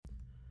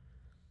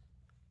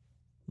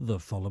The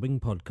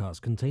following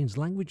podcast contains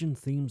language and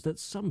themes that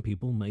some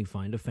people may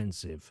find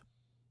offensive.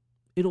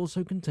 It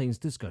also contains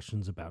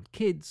discussions about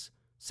kids,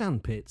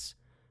 sandpits,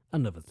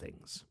 and other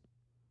things.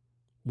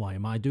 Why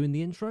am I doing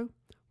the intro?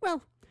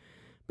 Well,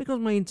 because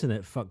my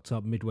internet fucked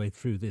up midway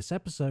through this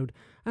episode,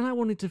 and I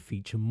wanted to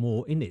feature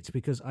more in it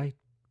because put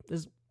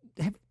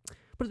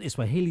it this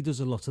way, Hayley does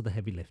a lot of the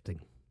heavy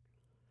lifting.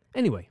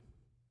 Anyway,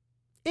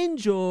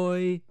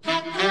 enjoy!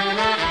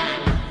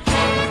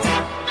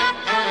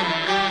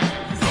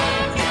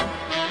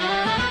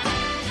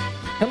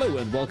 Hello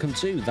and welcome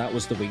to That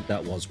Was the Week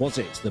That Was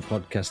it? The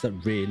podcast that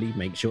really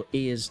makes your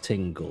ears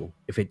tingle.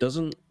 If it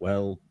doesn't,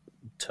 well,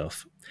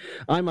 tough.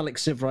 I'm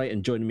Alex Sivrite,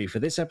 and joining me for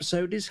this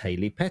episode is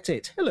Hayley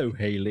Pettit. Hello,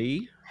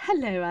 Hayley.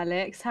 Hello,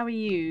 Alex. How are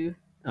you?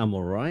 I'm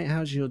all right.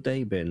 How's your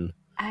day been?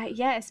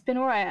 Yeah, it's been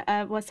all right.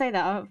 Well, I say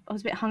that I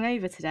was a bit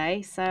hungover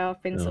today, so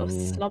I've been sort of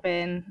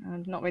slobbing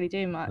and not really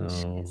doing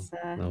much.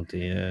 Oh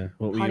dear.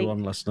 What were you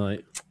on last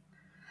night?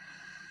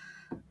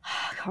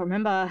 I can't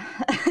remember.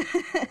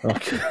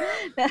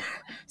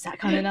 It's that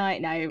kind of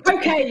night now.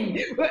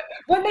 Okay,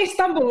 when they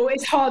stumble,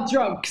 it's hard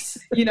drugs.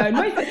 You know,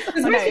 most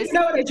people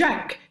know what they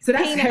drank, so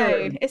that's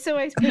heroin. It's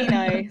always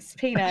Pinot. It's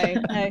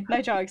Pinot.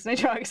 No drugs. No,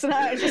 just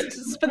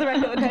for the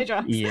record, no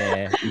drugs.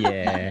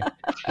 Yeah.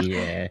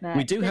 No,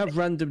 we do have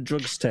random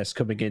drugs tests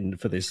coming in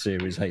for this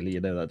series, Hayley.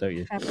 You know that, don't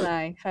you?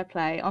 Fair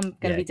play. I'm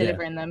going to be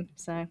delivering them.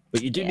 So,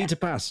 but you do need to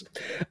pass.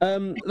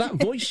 That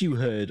voice you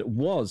heard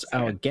was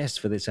our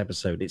guest for this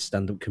episode. It's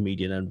stand-up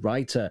comedian and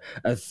writer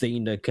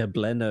Athena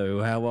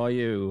Kebbleno. How are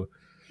you?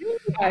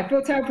 I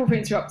feel terrible for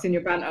interrupting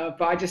your banter,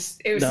 but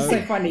it was just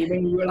so funny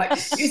when you were like,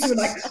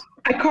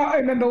 I can't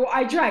remember what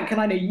I drank,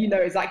 and I know you know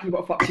exactly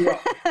what fucked you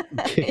up.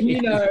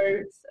 You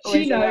know,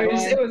 she knows.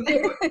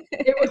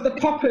 It was the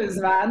poppers,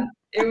 man.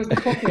 It was the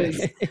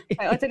poppers.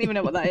 I don't even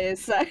know what that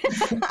is. So.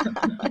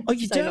 Oh,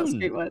 you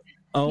don't?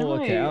 Oh, no,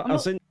 okay.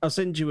 I'll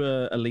send you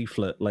a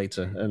leaflet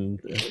later,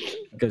 and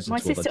goes into my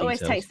sister all the always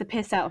details. takes the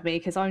piss out of me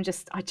because I'm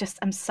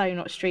so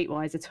not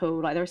streetwise at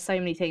all. Like there are so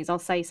many things. I'll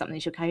say something,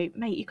 she'll go,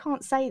 "Mate, you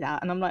can't say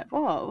that," and I'm like,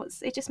 "What?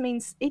 It just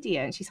means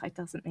idiot." And she's like, "It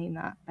doesn't mean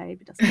that,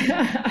 babe. It doesn't mean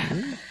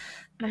that."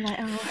 And I'm like,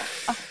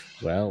 oh.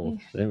 Well,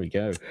 there we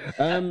go.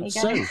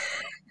 So,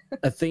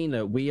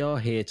 Athena, we are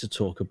here to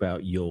talk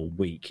about your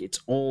week. It's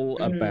all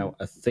about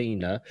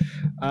Athena.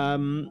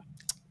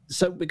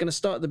 So we're going to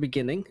start at the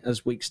beginning,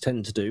 as weeks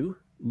tend to do.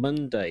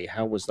 Monday,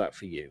 how was that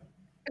for you?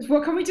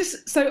 Well, can we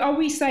are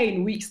we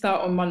saying weeks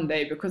start on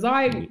Monday? Because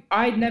I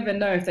never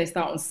know if they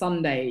start on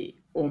Sunday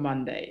or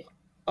Monday.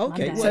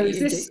 Okay. Monday. So is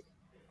this...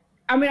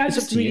 I mean, I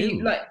just really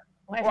you.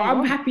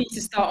 I'm happy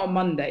to start on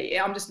Monday.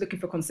 I'm just looking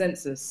for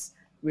consensus,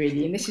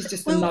 really. And this is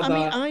just another...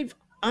 I mean,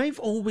 I've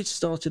always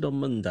started on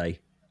Monday,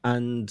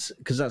 and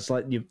because that's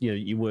like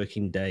your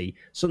working day.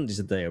 Sunday's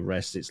a day of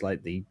rest. It's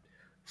like the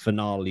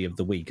finale of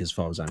the week, as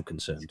far as I'm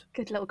concerned.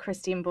 Good little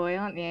Christian boy,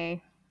 aren't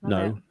you?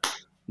 No,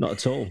 not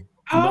at all.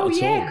 Oh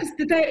yeah, because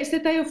it's the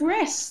day of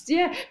rest.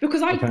 Yeah,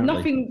 because I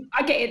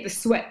get the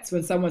sweats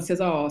when someone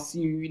says, "Oh, I'll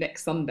see you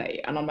next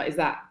Sunday," and I'm like, "Is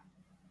that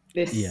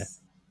this?"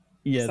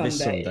 Yeah, Sunday? This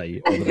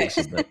Sunday or the next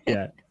Sunday.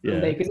 Yeah.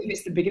 Because if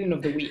it's the beginning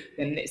of the week,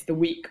 then it's the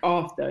week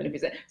after, and if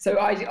it's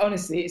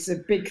honestly, it's a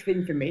big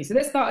thing for me. So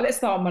let's start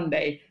on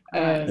Monday.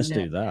 Let's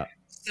do that.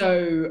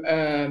 So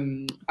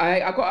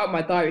I got out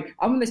my diary.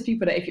 I'm one of those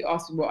people that if you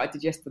ask me what I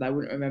did yesterday, I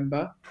wouldn't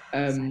remember.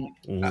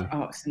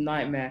 It's a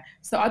nightmare.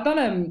 So I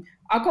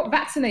got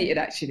vaccinated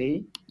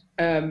actually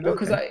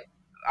because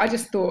I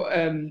just thought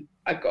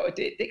I got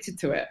addicted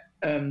to it.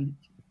 I'm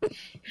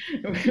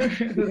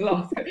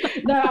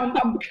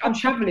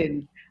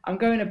traveling. I'm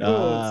going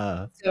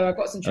abroad, so I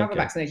got some travel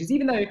vaccinations.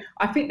 Even though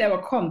I think they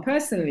were con.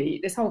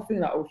 Personally, this whole thing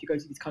like, if you go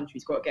to these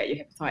countries, you've got to get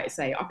your hepatitis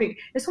A. I think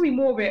there's probably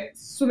more of it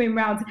swimming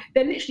around.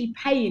 They're literally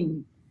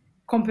paying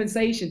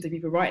compensation to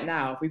people right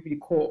now if we've really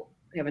caught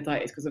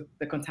hepatitis because of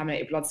the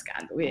contaminated blood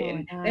scandal.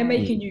 They're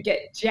making you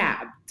get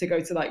jabbed to go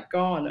to like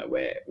Ghana,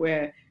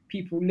 where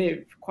people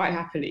live quite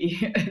happily.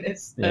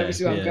 It's where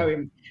I'm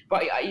going.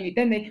 But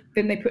then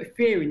they put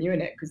fear in you,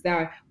 innit? Because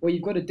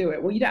you've got to do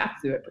it. Well, you don't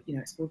have to do it, but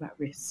it's all about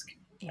risk.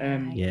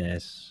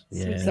 Yes.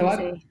 So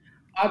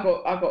I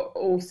got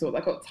all sorts.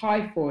 I got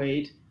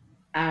typhoid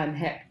and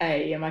Hep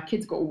A, and my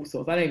kids got all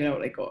sorts. I don't even know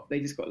what they got.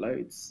 They just got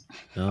loads.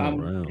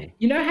 Wow.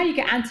 You know how you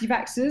get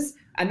anti-vaxxers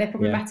and they're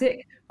problematic?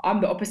 Yeah. I'm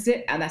the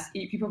opposite, and that's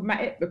equally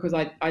problematic because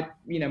I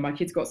my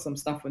kids got some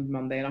stuff on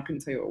Monday and I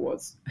couldn't tell you what it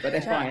was, but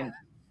they're fine.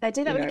 They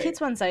do that with the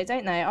kids ones though,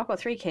 don't they? I've got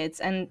 3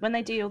 kids, and when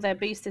they do all their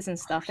boosters and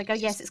stuff, they go,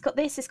 yes, it's got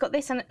this,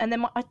 and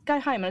then I go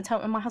home and I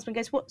tell them, my husband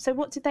goes,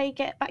 what did they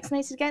get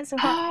vaccinated against?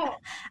 And I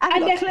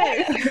haven't got a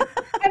clue.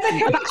 And they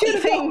come back to the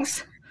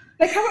things.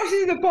 They come up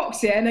to the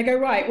box here and they go,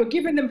 right, we're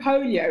giving them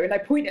polio, and they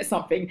point at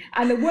something,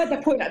 and the word they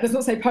point at does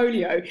not say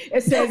polio.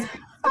 It says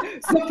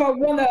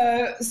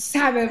Sulfonylurea,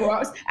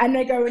 and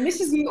they go, and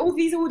this is all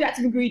the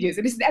active ingredients,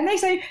 and they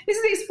say this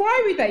is the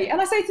expiry date,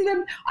 and I say to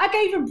them, I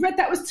gave them bread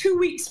that was 2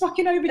 weeks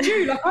fucking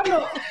overdue. Like, I'm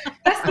not.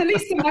 That's the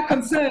least of my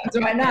concerns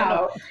right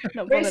now.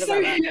 Not bothered about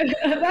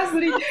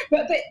that.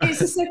 But it's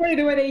just so funny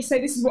the way they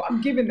say this is what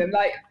I'm giving them.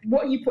 Like,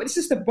 what you put? It's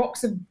just a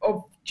box of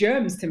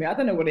germs to me. I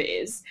don't know what it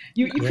is.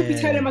 You could be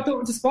telling my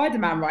daughter to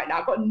Spider-Man right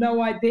now. I've got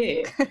no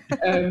idea.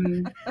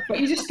 But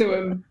you just do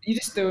them. You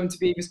just do them to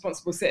be a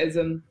responsible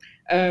citizen.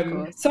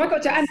 So I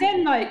got to, and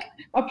then like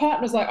my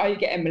partner was like, "Are you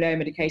getting malaria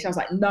medication?" I was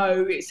like,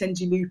 "No, it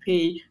sends you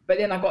loopy." But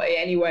then I got it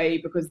anyway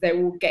because they're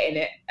all getting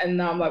it, and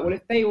now I'm like, "Well,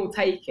 if they all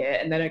take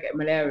it and they don't get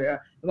malaria,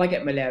 if I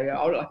get malaria,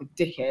 I'll look like a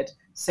dickhead."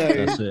 So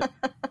that's it.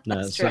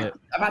 No, that's it.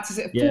 I've had to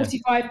sit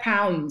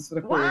 £45 for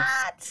the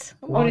course.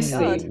 What?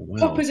 Honestly,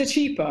 poppers are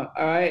cheaper.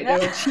 All right,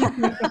 they're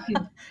cheaper.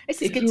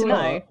 This is good to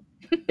know.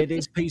 It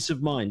is peace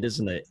of mind,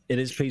 isn't it? It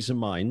is peace of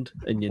mind,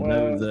 and you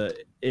know that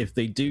if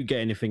they do get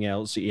anything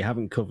else that you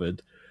haven't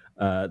covered,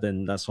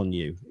 then that's on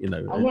you. You know,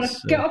 I want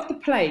to get off the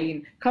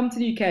plane, come to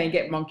the UK, and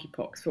get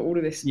monkeypox for all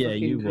of this. Yeah,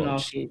 you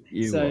watch.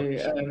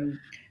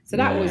 So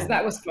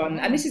that was fun,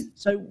 and this is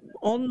so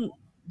on.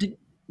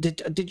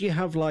 Did you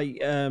have like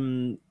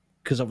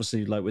because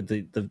obviously like with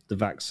the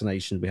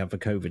vaccinations we have for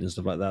COVID and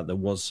stuff like that, there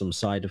was some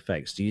side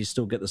effects. Do you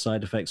still get the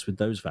side effects with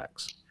those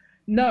vax?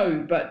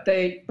 No, but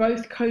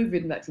both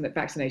COVID and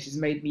vaccinations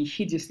made me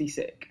hideously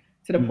sick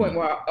to the point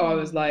where I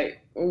was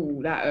like,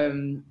 oh,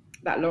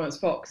 that Lawrence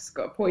Fox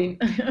got a point.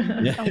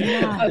 Yeah.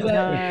 I was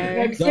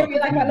like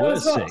that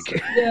Lawrence Fox.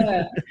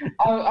 Yeah,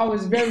 I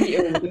was very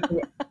ill.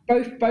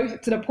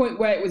 Both to the point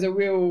where it was a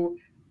real,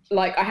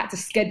 like I had to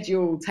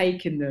schedule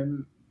taking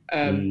them.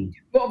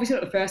 But obviously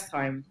not the first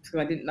time because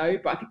I didn't know,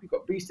 but I think we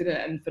got boosted in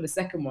it, and for the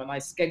second one I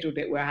scheduled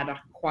it where I had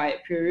a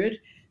quiet period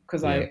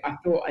because I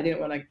thought I didn't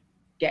want to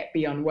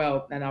be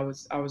unwell, and I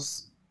was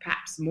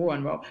perhaps more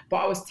unwell. But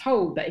I was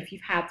told that if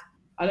you've had,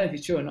 I don't know if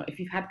it's true or not, if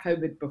you've had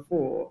COVID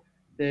before,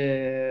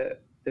 the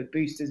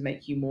boosters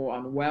make you more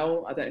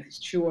unwell. I don't know if it's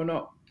true or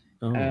not.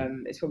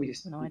 It's probably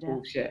just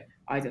bullshit.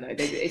 I don't know.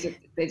 They just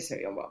say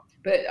it unwell.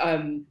 But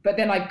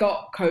then I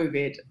got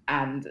COVID,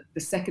 and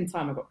the second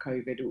time I got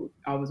COVID,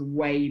 I was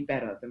way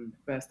better than the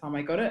first time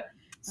I got it.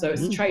 So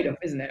it's a trade-off,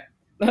 isn't it?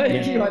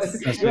 Like you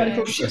either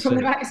got shit from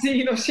the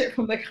vaccine or shit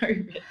from the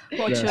COVID.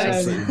 What a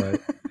choice.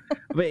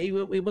 But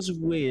it was a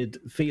weird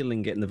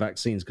feeling getting the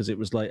vaccines because it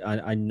was like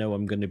I know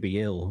I'm going to be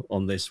ill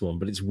on this one,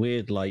 but it's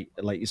weird. Like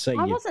you say,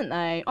 I wasn't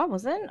though. I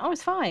wasn't. I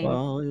was fine.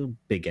 Well,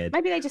 big head.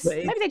 Maybe they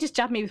just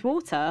jabbed me with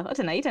water. I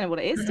don't know. You don't know what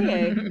it is, do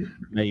you?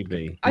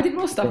 Maybe. I did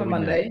more stuff on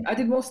Monday. I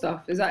did more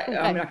stuff. Is that?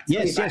 I mean, I can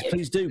tell you yes,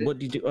 please do. What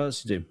did you do? What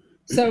else did you do?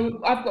 So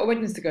I've got a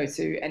wedding to go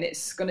to, and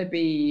it's going to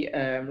be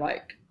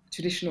like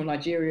traditional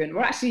Nigerian.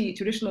 Well, actually,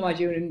 traditional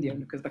Nigerian Indian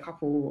because the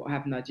couple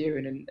have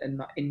Nigerian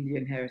and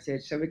Indian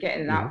heritage. So we're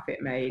getting an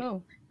outfit made.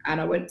 Cool.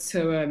 And I went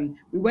to,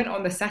 we went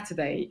on the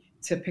Saturday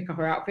to pick up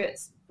our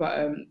outfits,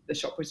 but the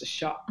shop was just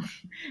shut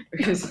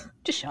because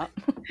just shut.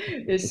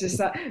 It's just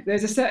that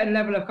there's a certain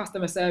level of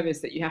customer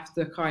service that you have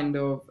to kind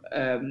of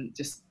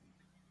just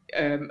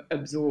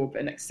absorb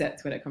and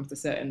accept when it comes to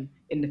certain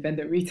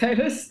independent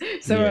retailers.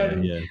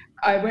 So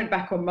I went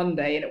back on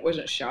Monday and it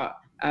wasn't shut,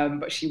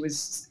 but she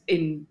was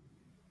in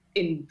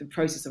the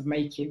process of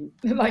making,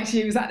 like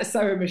she was at the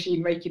sewing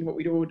machine making what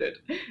we'd ordered,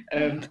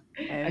 and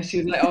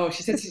she was like,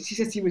 she said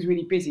she was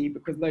really busy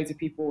because loads of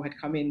people had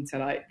come in to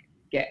like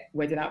get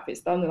wedding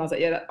outfits done, and I was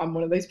like, I'm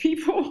one of those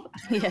people.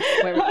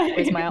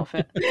 Where's my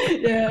outfit?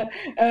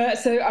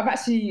 So I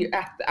actually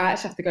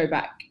have to go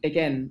back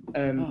again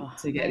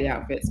to get the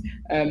outfits,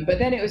 but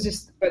then it was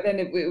just, we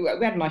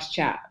had a nice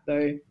chat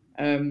though.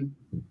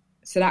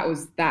 So that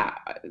was that.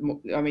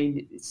 I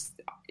mean,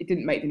 it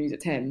didn't make the news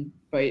at 10,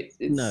 but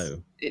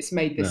it's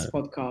made this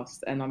podcast,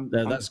 and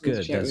that's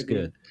good. That's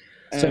good.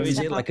 So is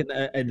it like an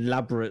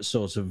elaborate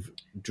sort of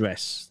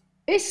dress?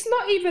 It's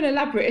not even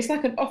elaborate. It's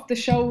like an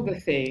off-the-shoulder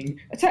thing.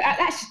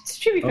 Actually,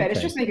 to be fair, this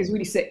dressmaker is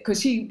really sick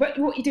because but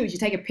what you do is you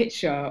take a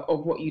picture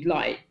of what you'd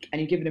like and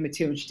you give her the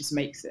material and she just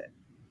makes it.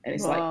 And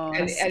it's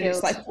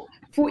it's like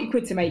 40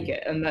 quid to make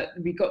it, and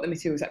we got the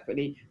material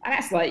separately. And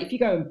that's like, if you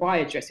go and buy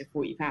a dress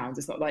for £40,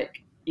 it's not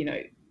like, you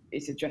know,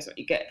 it's a dress that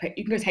you get.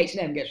 You can go to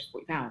H&M and get it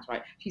for £40,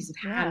 right? She's just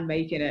hand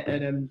making it,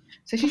 and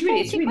so she's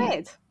really. It's really.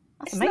 That's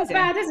amazing. Not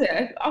bad, is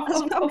it?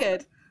 That's not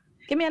good.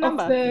 Give me a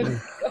number.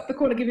 Off the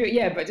corner, give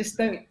you but just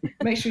don't.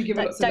 Make sure you give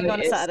it lots of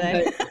notice. Don't go on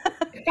a Saturday.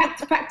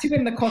 Factor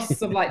in the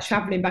costs of like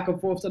travelling back and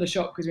forth to the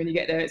shop because when you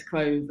get there it's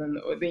closed and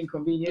the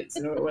inconvenience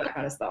and all that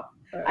kind of stuff.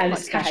 And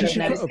it's cash. You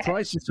should put a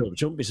price up.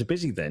 Don't be so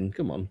busy then.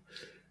 Come on.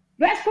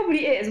 That's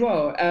probably it as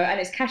well. And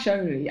it's cash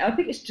only. I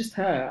think it's just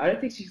her. I don't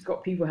think she's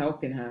got people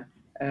helping her.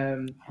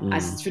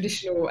 As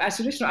traditional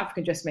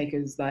African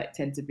dressmakers like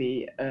tend to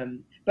be.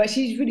 But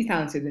she's really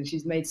talented and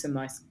she's made some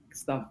nice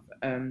stuff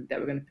that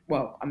we're gonna.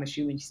 Well, I'm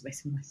assuming she's made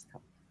some nice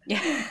stuff.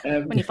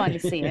 Yeah, when you finally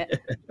see it.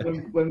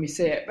 When we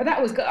see it. But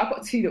that was good. I've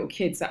got 2 little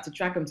kids, so I had to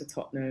drag them to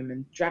Tottenham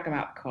and drag them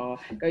out the car,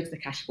 go to the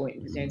cash point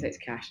because Jane takes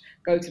cash,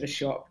 go to the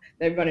shop.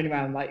 They're running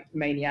around like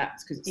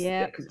maniacs because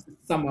it's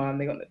summer and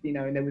they got, you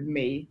know, and they're with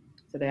me.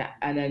 So that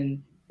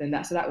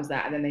was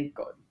that. And then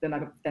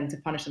to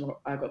punish them,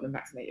 I got them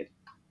vaccinated.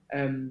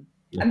 And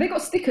they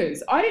got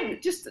stickers. I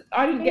didn't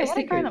get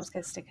stickers. Grown-ups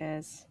get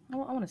stickers. I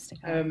want a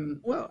sticker. I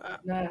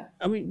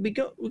mean, we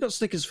got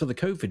stickers for the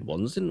COVID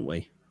ones, didn't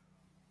we?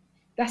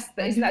 Wasn't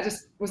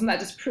that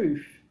just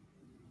proof?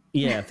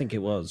 Yeah, I think it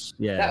was.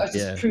 Yeah, that was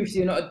just proof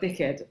you're not a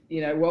dickhead.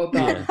 You know, well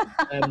done.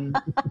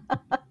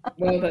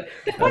 Well done.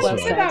 The funny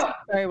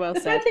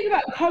thing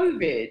about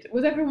COVID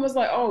was everyone was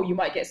like, "Oh, you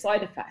might get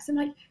side effects," and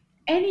like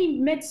any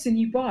medicine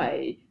you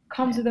buy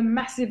comes with a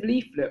massive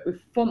leaflet with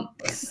font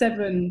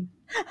 7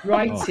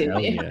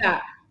 writing,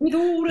 that. With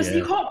all this,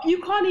 you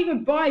can't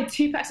even buy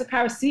 2 packs of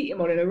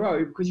paracetamol in a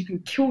row because you can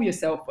kill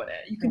yourself on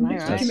it. You can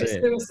commit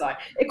suicide.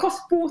 It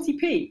costs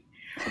 40p.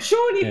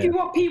 Surely, if you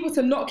want people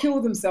to not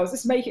kill themselves,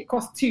 just make it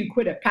cost £2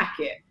 a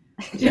packet.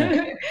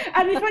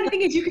 And the funny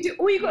thing is, you could do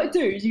all you got to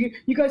do is you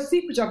go to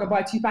Superdrug and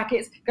buy 2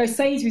 packets, go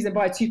Sainsbury's and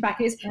buy 2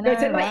 packets. Come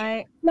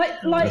on.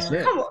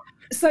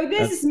 So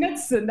there's this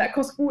medicine that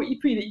costs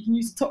 40p that you can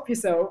use to top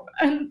yourself,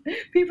 and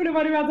people are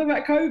running around talking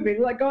about COVID.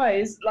 Like,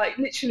 guys, like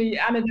literally,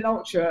 Anadin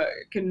Ultra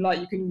can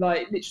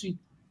literally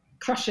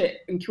crush it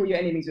and kill your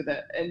enemies with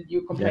it, and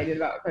you're complaining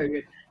about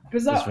COVID.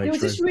 Bizarre. It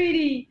was just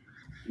really,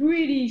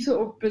 really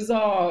sort of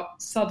bizarre,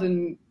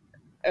 sudden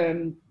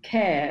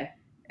care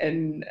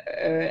and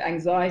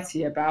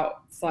anxiety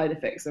about side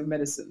effects of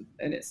medicine,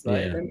 and it's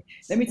like,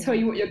 let me tell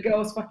you what your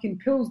girl's fucking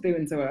pills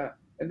doing to her.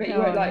 I bet you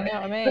won't like. You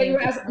know what I mean?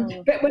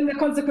 But when the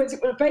consequence,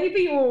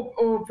 baby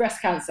or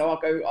breast cancer,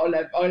 I'll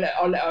let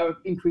her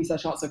increase our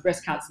chance of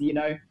breast cancer. You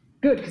know,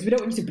 good, because we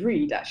don't want you to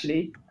breed.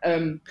 Actually,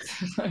 anyway,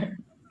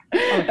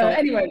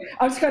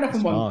 I'm just going off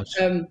on one.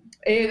 The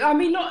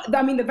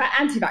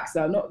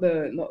anti-vaxxer, not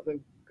the.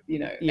 You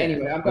know. Yeah,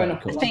 anyway, I'm going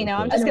off. Christina,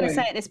 I'm just going to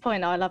say at this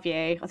point, I love you.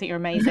 I think you're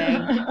amazing.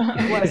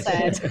 Well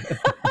said.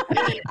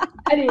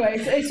 Anyway,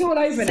 it's all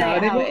over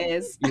now. It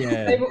is.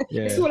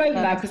 It's all over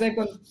now because they've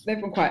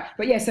gone quiet.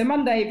 But yeah, so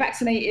Monday,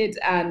 vaccinated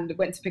and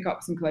went to pick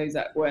up some clothes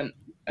that weren't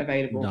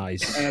available.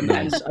 Nice.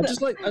 Nice.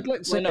 I'd like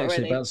to say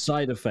actually about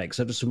side effects.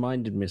 I just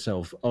reminded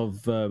myself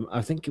of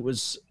I think it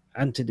was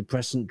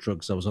antidepressant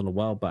drugs I was on a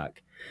while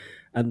back,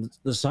 and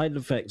the side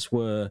effects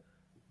were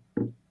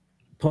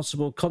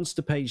possible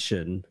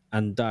constipation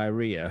and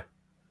diarrhea,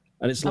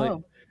 and it's like,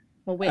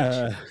 which?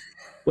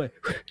 Well,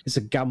 it's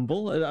a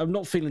gamble. I'm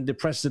not feeling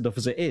depressed enough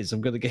as it is. I'm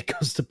going to get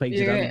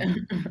constipated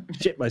and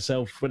shit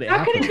myself when it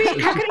happens.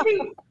 How can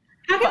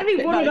it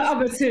be one of the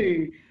other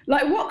two?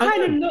 Like, what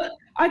kind of?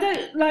 I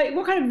don't like.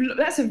 What kind of?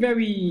 That's a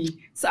very.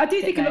 So I do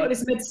think a lot of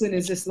this medicine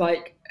is just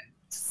like.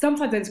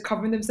 Sometimes they're just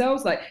covering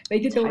themselves. Like they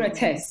did all their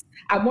tests,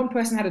 and one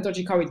person had a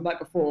dodgy curry the night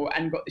before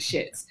and got the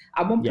shits,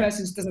 and one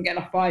person just doesn't get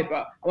enough fibre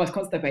and was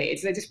constipated.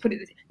 So they just put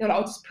it. They're like,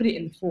 I'll just put it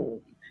in the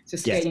form.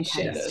 Just in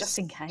case. Just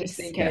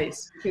in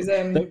case. Because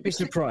don't be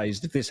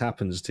surprised if this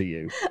happens to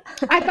you.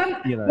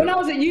 When I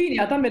was at uni,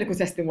 I'd done medical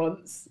testing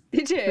once.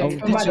 Did you? Oh,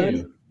 did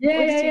you?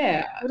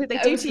 Yeah. What did they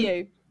do to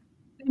you?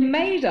 They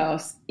made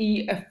us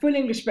eat a full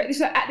English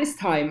breakfast. At this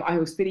time, I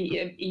was still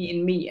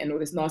eating meat and all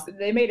this nasty.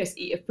 They made us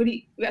eat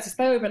we had to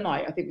stay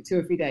overnight, I think, for 2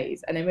 or 3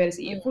 days, and they made us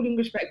eat a full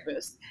English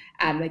breakfast.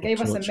 And they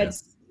gave us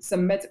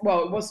some meds.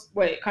 Well, it was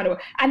kind of.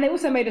 And they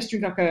also made us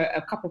drink like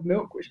a cup of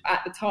milk, which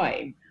at the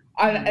time.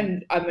 I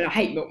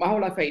hate milk. My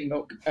whole life I hate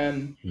milk.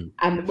 And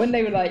when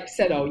they were like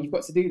said, "Oh, you've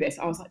got to do this,"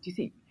 I was like, "Do you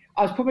think?"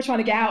 I was probably trying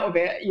to get out of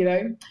it, you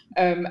know.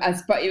 They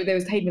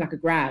was taking me like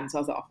 £1,000, so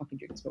I was like, "I'll fucking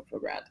drink this milk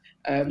for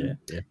 £1,000."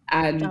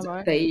 And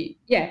they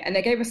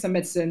gave us some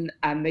medicine,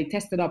 and they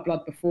tested our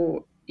blood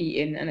before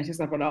eating, and they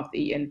tested our blood after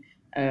eating.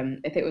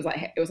 If it was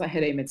like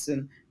headache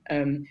medicine.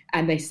 And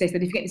they said,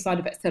 if you get any side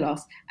effects, tell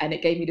us. And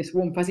it gave me this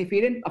warm, fuzzy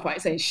feeling. I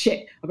started saying,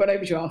 shit, I've got an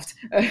overdraft.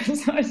 But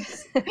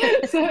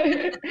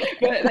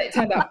it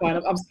turned out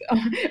fine.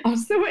 I'm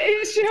still,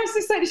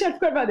 I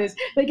forgot about this.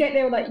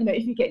 They were like, you know,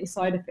 if you get any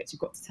side effects, you've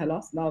got to tell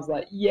us. And I was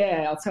like,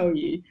 yeah, I'll tell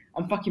you.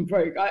 I'm fucking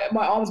broke.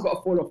 My arm's got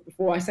to fall off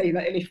before I say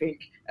that anything.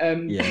 I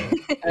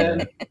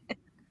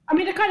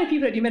mean, the kind of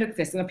people that do medical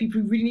testing are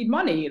people who really need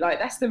money. Like,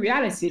 that's the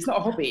reality. It's not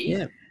a hobby.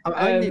 Yeah.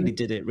 I nearly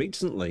did it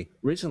recently,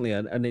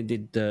 and I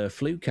did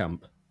flu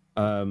camp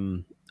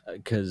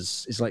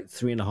because it's like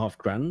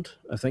 $3,500,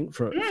 I think,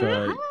 for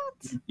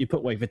you put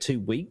away for 2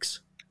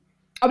 weeks.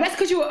 Oh, that's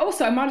because you were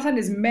also, my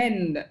understanding is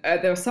men,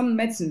 there are some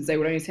medicines they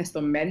will only test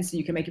on men so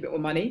you can make a bit more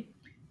money.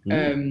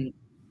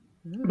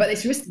 But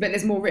it's risk, but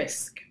there's more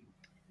risk.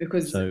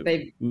 Because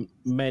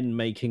men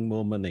making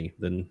more money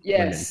than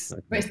women.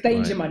 Okay, but it's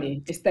danger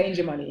money. It's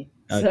danger money.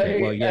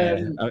 Okay,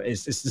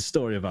 it's the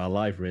story of our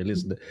life, really,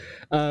 isn't it?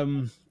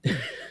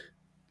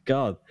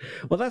 God,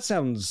 well, that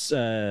sounds.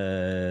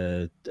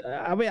 I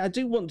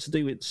do want to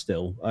do it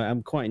still.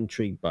 I'm quite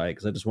intrigued by it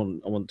because I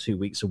want 2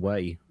 weeks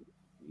away.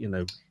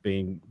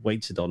 being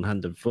waited on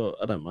hand and foot.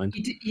 I don't mind.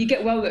 You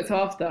get well looked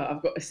after,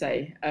 I've got to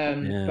say.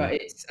 But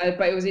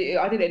it was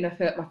I did it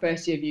in my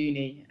first year of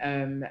uni,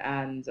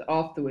 and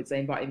afterwards they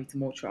invited me to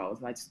more trials,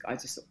 and I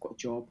just sort of got a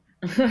job.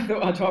 I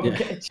thought I'd rather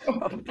get a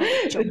job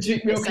than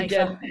drink milk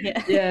again.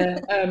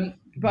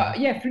 But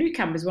flu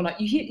camp is one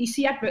you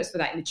see adverts for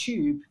that in the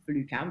tube.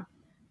 Flu camp.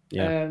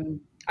 I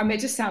mean, it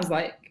just sounds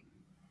like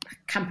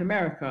Camp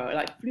America,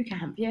 like flu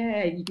camp.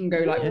 Yeah, you can go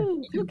like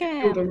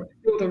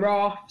build a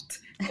raft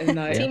and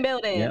like team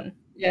building.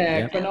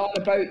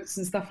 Banana boats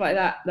and stuff like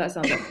that. That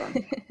sounds like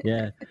fun.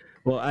 Yeah.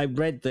 Well, I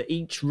read that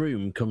each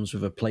room comes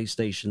with a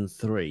PlayStation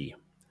 3.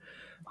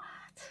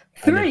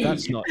 Three? And if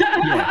that's not,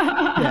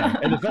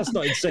 and if that's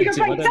not incentive,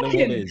 I don't know what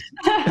is.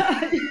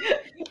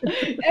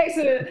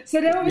 Excellent. So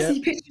they're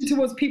obviously pitching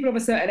towards people of a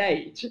certain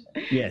age.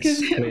 Yes,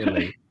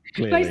 clearly.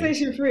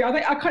 PlayStation 3.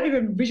 I can't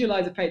even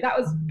visualize a play. That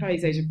was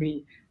PlayStation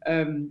 3.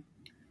 Where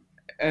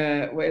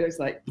it was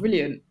like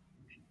brilliant,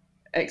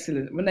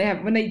 excellent. When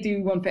they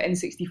do one for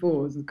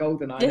N64s and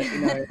GoldenEye, let me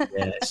know.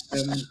 Yes.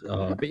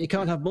 But you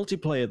can't have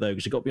multiplayer though,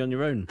 because you've got to be on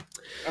your own.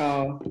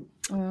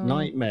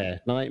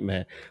 Nightmare.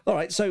 All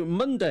right. So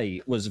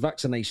Monday was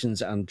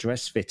vaccinations and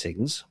dress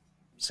fittings.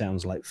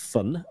 Sounds like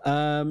fun.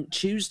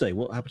 Tuesday.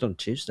 What happened on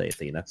Tuesday,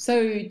 Athena?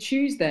 So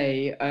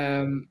Tuesday.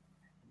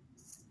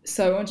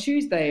 So on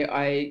Tuesday,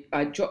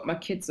 I dropped my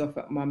kids off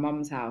at my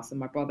mum's house, and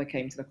my brother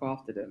came to look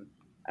after them.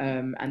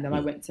 And then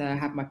I went to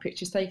have my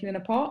pictures taken in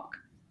a park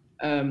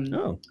in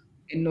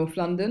North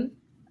London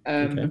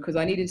because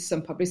I needed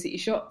some publicity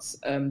shots.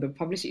 The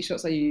publicity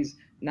shots I use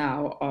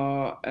now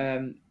are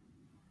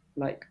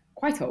like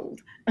quite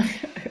old.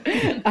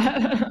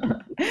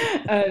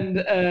 And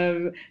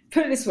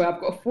put it this way, I've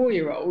got a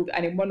 4-year-old,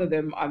 and in one of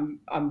them, I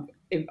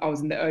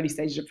was in the early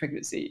stages of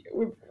pregnancy.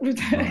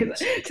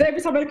 So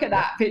every time I look at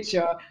that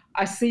picture,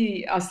 I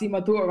see my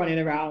daughter running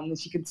around, and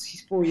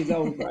she's 4 years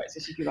old, right? So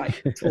she could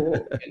like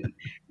talk and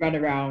run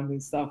around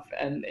and stuff.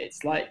 And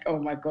it's like, oh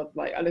my God,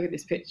 like I look at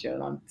this picture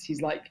and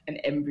she's like an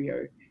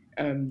embryo.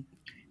 I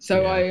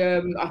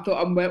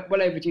thought I'm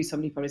well overdue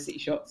some new publicity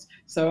shots.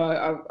 So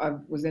I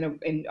was I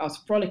was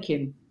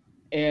frolicking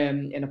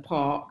in a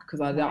park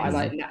because I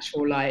like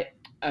natural light.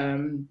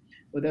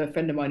 With a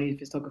friend of mine who's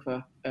a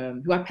photographer,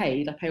 who I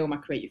pay all my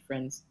creative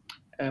friends.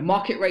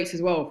 Market rates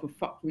as well for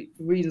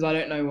reasons I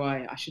don't know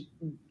why. I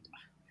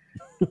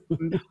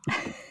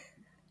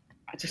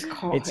just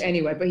can't.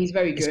 Anyway, but he's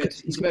very good.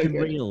 He's very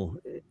good.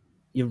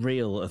 You're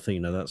real,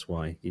 Athena. That's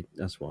why. Do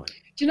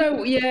you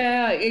know?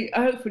 Yeah.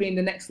 Hopefully, in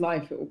the next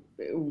life,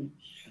 it'll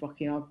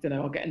fucking. I don't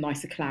know. I'll get a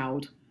nicer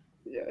cloud.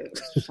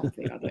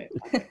 Something I don't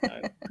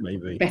know.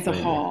 Maybe better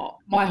heart.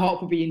 My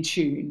heart will be in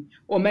tune,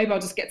 or maybe I'll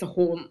just get to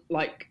haunt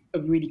like a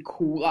really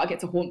cool. I get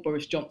to haunt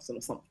Boris Johnson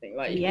or something.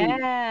 Like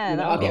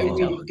I'll get a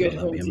really good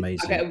haunted.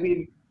 I get a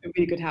really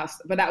good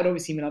house, but that would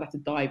obviously mean I'd have to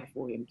die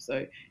before him.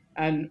 So,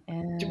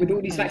 with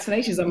all these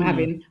vaccinations I'm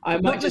having, I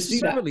might not just do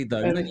that.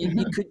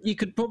 Though. You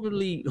could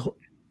probably.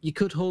 You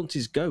could haunt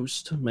his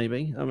ghost,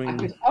 maybe. I mean,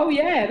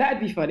 that'd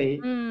be funny.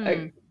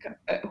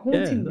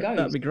 Haunting ghost.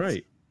 That'd be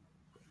great.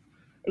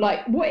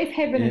 Like, what if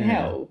heaven and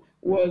hell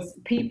was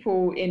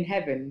people in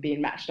heaven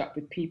being matched up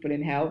with people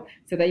in hell,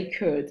 so they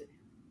could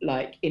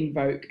like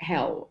invoke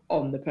hell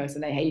on the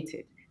person they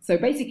hated? So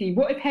basically,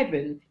 what if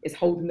heaven is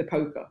holding the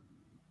poker?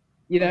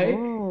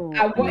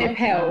 And what if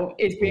hell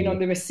is being on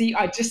the receipt?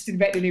 I just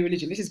invented a new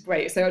religion. This is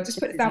great. So I'll just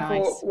put it down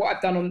for what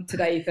I've done on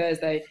today,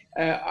 Thursday.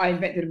 I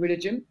invented a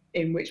religion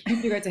in which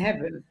people who go to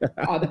heaven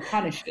are the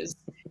punishers,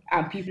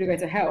 and people who go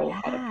to hell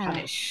are the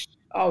punished.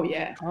 Oh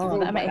yeah.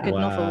 That'd make a good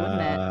novel,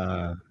 wouldn't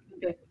it?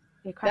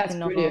 That's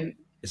brilliant.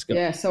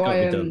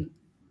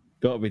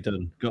 Got to be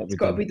done. It's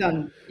got to be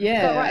done.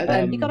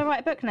 Yeah. You got to write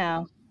a book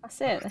now.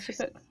 That's it.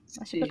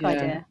 That's your book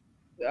idea.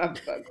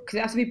 Because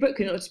it has to be a book,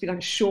 and it'll just be like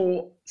a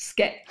short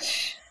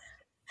sketch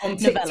on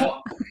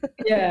TikTok.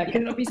 Can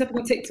it not be something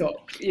on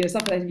TikTok?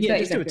 Something like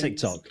just do a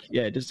TikTok.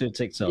 Just do a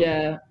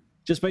TikTok.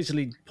 Just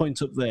basically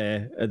point up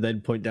there and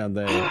then point down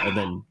there and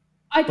then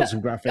put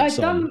some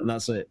graphics on, and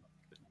that's it.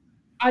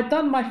 I'd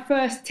done my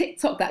first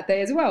TikTok that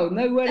day as well.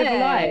 No word of a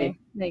lie.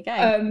 There you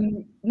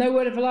go. No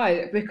word of a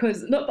lie,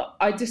 because not that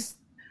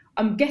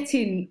I'm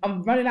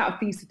running out of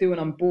things to do when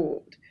I'm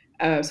bored.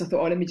 So I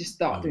thought, let me just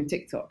start doing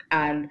TikTok.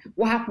 And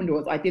what happened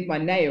was I did my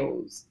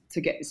nails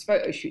to get this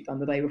photo shoot done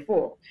the day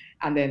before.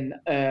 And then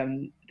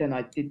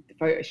I did the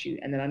photo shoot.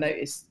 And then I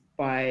noticed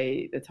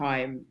by the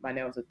time my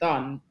nails are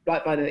done,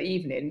 like by the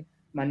evening,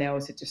 my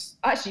nails had just,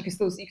 actually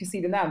you can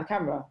see them now on the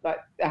camera. Like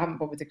I haven't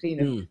bothered to clean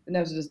them. The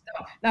nails are just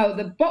done. Now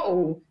the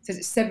bottle says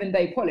it's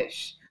 7-day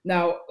polish.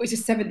 Now, it's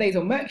just 7 days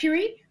on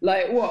Mercury.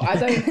 Like what? I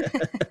don't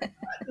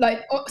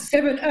like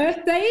 7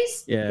 Earth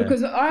days,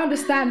 because I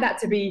understand that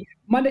to be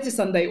Monday to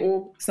Sunday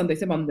or Sunday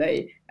to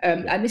Monday,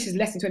 and this is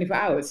less than 24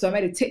 hours. So I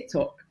made a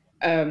TikTok,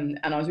 and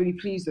I was really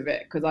pleased with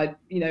it because a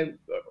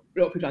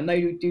lot of people I know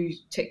who do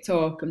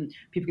TikTok, and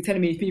people keep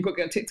telling me if you've got to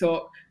get on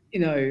TikTok,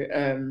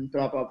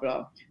 blah blah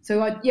blah.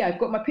 So I've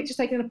got my pictures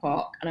taken in the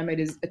park, and I made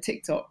a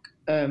TikTok,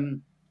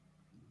 and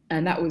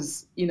that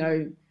was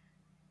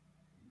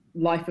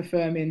life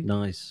affirming.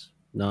 Nice.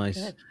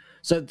 Good.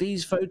 So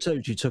these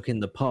photos you took in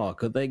the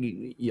park, are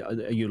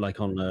you like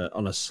on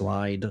a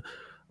slide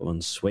or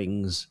on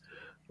swings?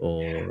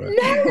 Or No,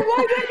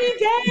 why weren't you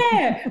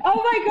there? Oh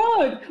my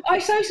god, I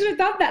should have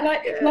done that,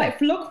 like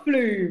Vlog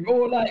Flume,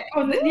 or like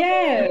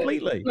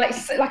completely,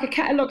 like a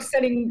catalogue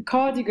selling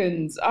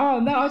cardigans.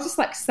 Oh no, I was just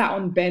like sat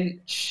on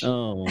bench.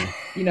 Oh,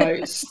 you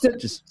know,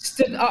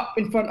 stood up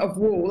in front of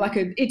wall like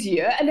an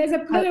idiot. And there's a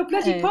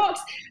bloody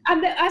parks.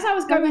 And as I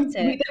was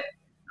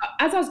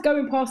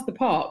going past the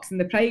parks and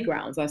the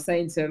playgrounds, I was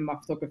saying to my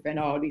photographer,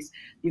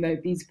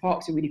 these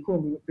parks are really cool.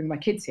 We bring my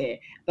kids here.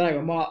 Then I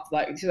remarked,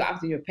 like, this is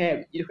after you're a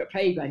parent, you look at a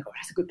playground, you go,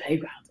 that's a good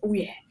playground. Oh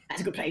yeah,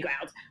 that's a good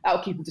playground.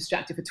 That'll keep them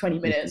distracted for 20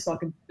 minutes so I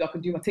can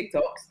do my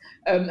TikToks.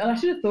 And I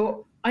should have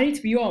thought, I need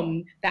to be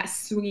on that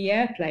swingy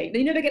airplane.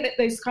 You know, they get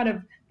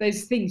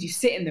those things, you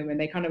sit in them and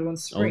they kind of on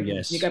springs. Oh,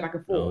 yes. And you go back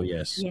and forth. Oh,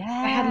 yes. Yeah.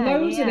 I had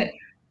loads of it.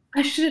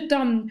 I should have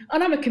done,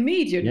 and I'm a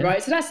comedian,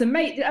 right? So that's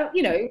amazing.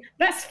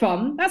 That's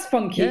fun. That's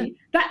funky. Yeah.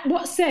 That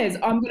what says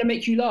I'm going to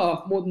make you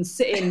laugh more than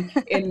sitting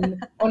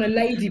on a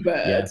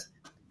ladybird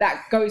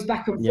that goes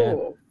back and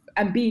forth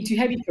and being too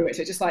heavy for it,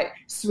 so it just like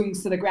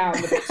swings to the ground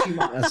a bit too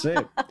much. That's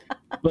it.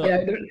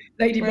 But the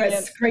ladybird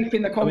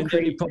scraping the concrete. The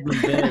only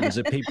problem there is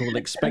that people will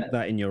expect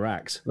that in your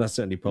act. That's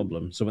the only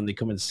problem. So when they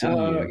come and see you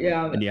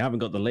and you haven't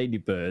got the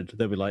ladybird,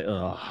 they'll be like,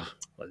 "Oh,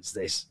 what is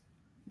this?"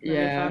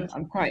 Yeah,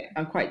 I'm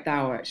quite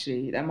dour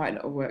actually. That might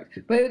not have worked,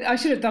 but I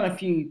should have done a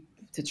few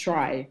to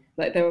try.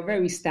 Like they were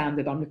very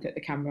standard. I'm looking at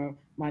the camera.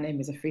 My name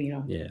is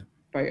Athena. Yeah.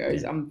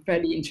 Photos. Yeah. I'm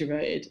fairly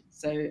introverted,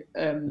 so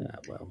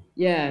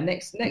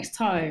next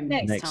time.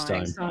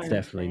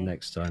 Definitely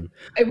next time.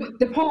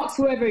 The parks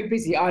were very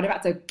busy. I'd have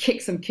had to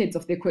kick some kids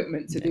off the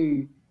equipment to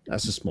do.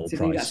 That's a small to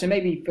price. Do that. So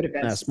maybe for the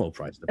best. That's a small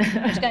price.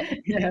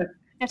 Yeah.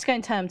 Let's go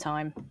in term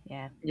time.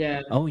 Yeah.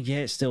 Yeah. Oh yeah,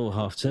 it's still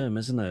half term,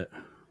 isn't it?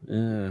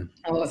 Yeah.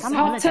 Oh, it's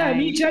half term.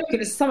 Are you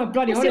joking? It's summer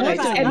bloody holidays.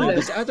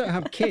 I don't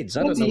have kids.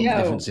 I don't know the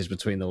differences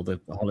between all the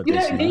holidays.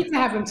 You don't need to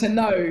have them to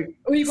know.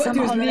 All you've got to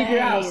do is leave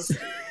your house.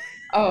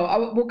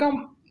 We'll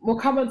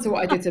come on to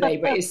what I did today,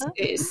 but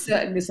it's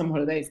certainly some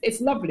holidays.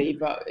 It's lovely,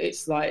 but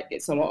it's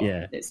a lot.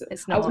 Yeah.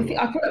 It's not. I feel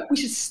like we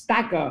should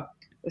stagger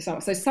the summer.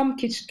 So some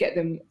kids should get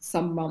them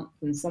some month,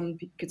 and some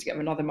kids get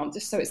them another month,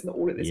 just so it's not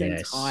all at the same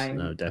time.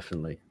 No,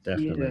 definitely.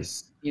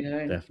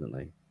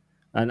 Definitely.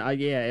 And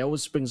it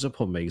always springs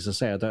up on me because I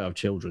say I don't have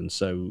children,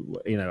 so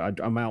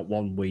I'm out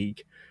 1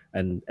 week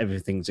and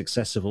everything's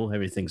accessible,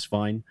 everything's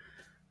fine,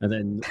 and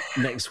then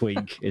next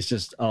week it's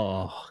just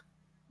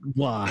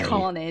why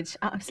carnage,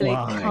 absolute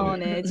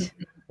carnage.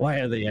 Why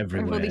are they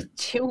everywhere? Where all these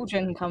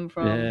children come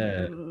from?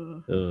 Yeah,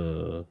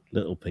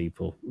 little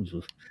people.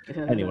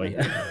 Anyway,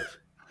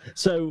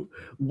 so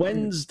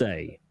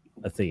Wednesday,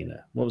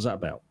 Athena, what was that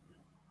about?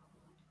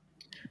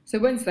 So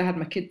Wednesday I had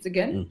my kids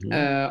again.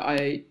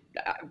 I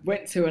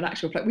went to an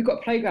actual we've got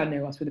a playground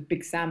near us with a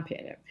big sandpit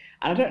in it,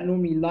 and I don't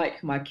normally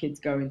like my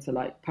kids going to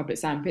like public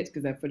sandpits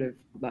because they're full of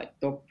like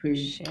dog poo.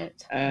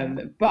 Shit.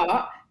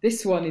 But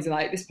this one is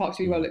like, this park's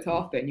really well looked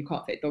after and you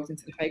can't take dogs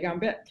into the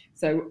playground bit,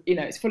 so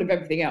it's full of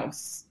everything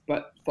else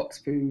but fox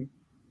poo,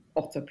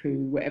 otter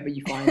poo, whatever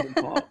you find in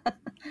the park.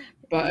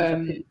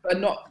 but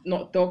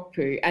not dog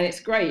poo, and it's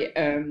great.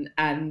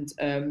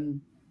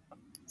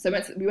 So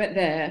we went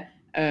there,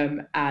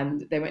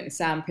 and they went in the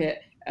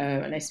sandpit.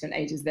 And they spent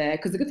ages there,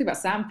 because the good thing about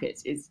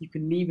sandpits is you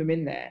can leave them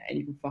in there and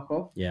you can fuck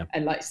off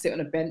and like sit on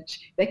a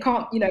bench. They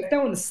can't, if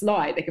they're on a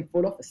slide, they can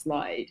fall off a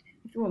slide.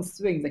 If they're on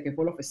swings, they can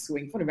fall off a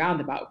swing. If on a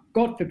roundabout,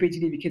 God forbid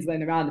you leave your kids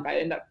alone in a roundabout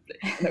and end up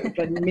with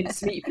bloody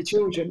mincemeat for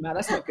children, man.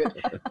 That's not good.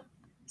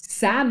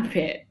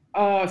 Sandpit.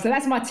 Oh, so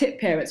that's my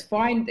tip, parents.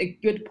 Find a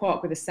good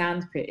park with a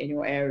sandpit in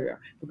your area,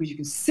 because you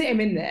can sit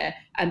them in there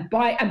and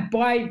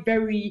buy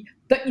very.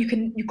 That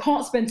you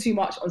can't spend too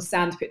much on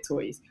sandpit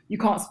toys. You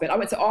can't spend. I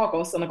went to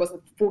Argos and I got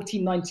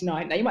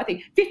 $14.99. Now you might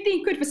think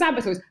 15 quid for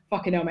sandpit toys.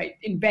 Fucking hell, mate.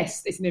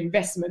 Invest. It's an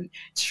investment.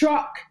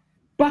 Truck,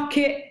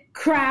 bucket,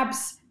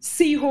 crabs,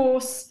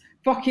 seahorse,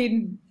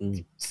 fucking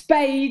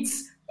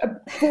spades, a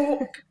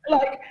fork.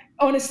 Like,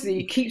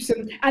 honestly, it keeps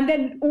them. And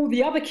then all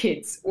the other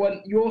kids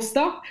want your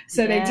stuff,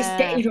 so they just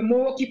get even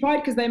more occupied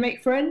because they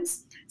make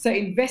friends. So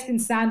invest in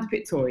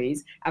sandpit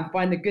toys and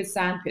find a good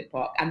sandpit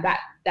park, and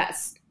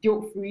that's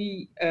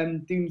guilt-free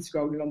doom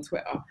scrolling on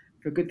Twitter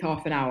for a good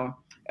half an hour.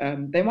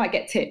 They might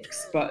get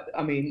tips, but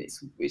I mean,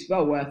 it's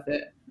well worth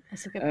it.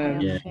 That's a good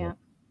payoff.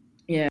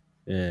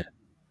 Yeah.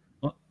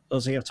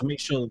 Also, you have to make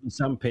sure that the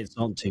sandpits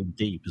aren't too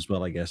deep as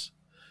well, I guess.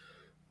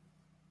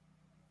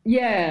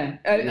 And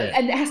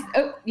it has.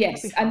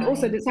 And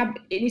also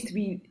it needs to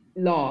be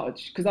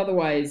large, because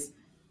otherwise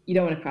you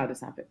don't want to crowd the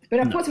sandpit. But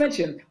I forgot to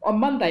mention, on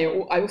Monday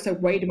I also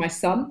weighed my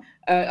son.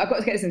 I've got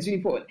to get this in, it's really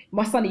important.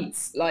 My son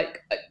eats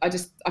like I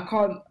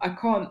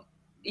can't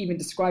even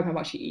describe how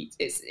much he eats.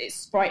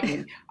 It's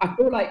frightening. I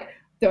feel like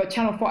the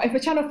Channel 5.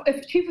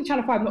 If people from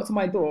Channel 5 knocked on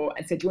my door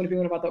and said, "Do you want to be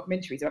on one of our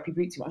documentaries about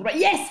people eat too much?" I'm like,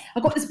 "Yes, I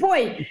got this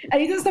boy,"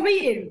 and he doesn't stop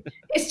eating.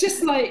 It's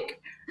just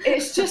like,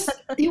 It's just,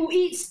 he'll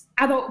eat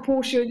adult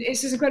portion.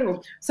 It's just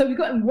incredible. So we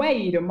got him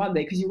weighed on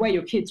Monday, because you weigh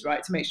your kids,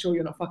 right, to make sure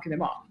you're not fucking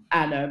them up.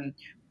 And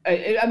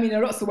I mean,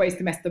 there are lots of ways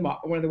to mess them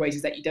up. And one of the ways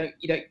is that you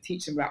don't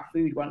teach them about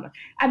food.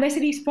 And they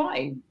said he's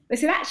fine. They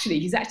said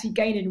he's actually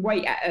gaining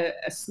weight at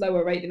a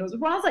slower rate than I was.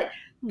 Well, I was like,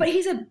 but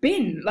he's a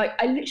bin. Like,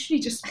 I literally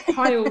just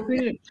pile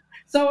food.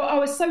 So I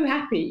was so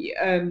happy.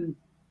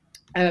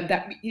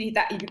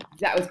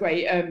 That was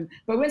great.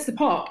 But we went to the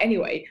park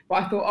anyway. But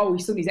I thought,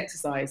 he still needs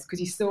exercise,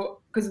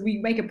 because we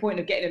make a point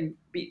of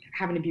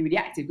having him be really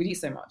active. We eat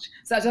so much.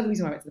 So that's another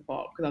reason why I went to the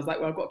park, because I was like,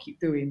 well, I've got to keep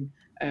doing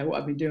what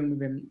I've been doing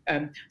with him.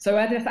 So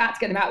I had to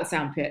get him out of the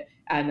sand pit,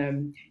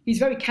 and he's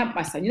very camp,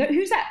 my son. You know,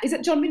 who's that? Is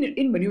it John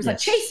Inman? He was like,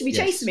 chase me.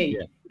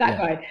 Yeah, that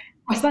guy.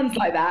 My son's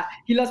like that.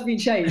 He loves being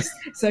chased.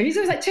 So he's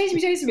always like,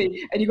 chase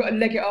me. And you've got to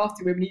leg it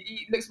after him. And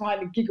he looks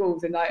behind and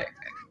giggles and like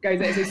goes,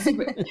 it's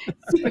super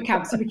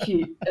camp, super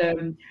cute.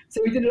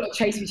 So we did a lot of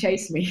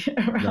chase me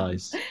around.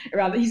 Nice.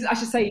 I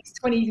should say he's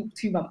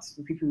 22 months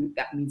for people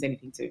that means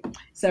anything to.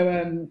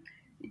 So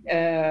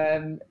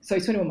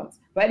he's 21 months.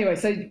 But anyway,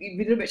 so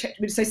we did a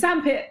bit so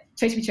sandpit,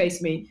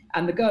 chase me,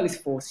 and the girl is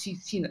 4.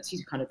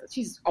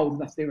 She's old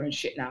enough to do her own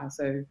shit now.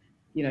 So,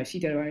 you know, she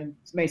did her own,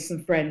 made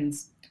some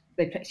friends.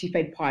 She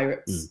played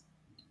pirates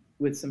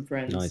with some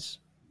friends. Nice.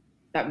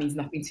 That means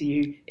nothing to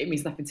you. It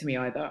means nothing to me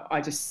either.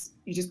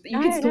 You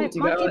can talk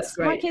to me.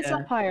 My kids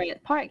love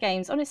pirate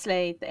games.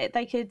 Honestly,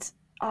 they could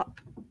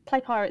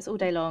play pirates all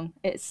day long.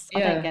 I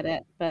don't get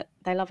it, but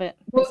they love it.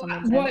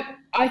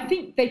 I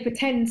think they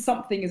pretend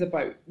something is a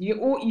boat.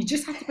 You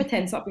just have to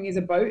pretend something is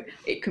a boat.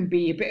 It can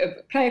be a bit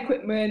of play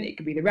equipment. It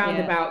can be the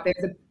roundabout. Yeah.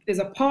 There's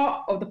a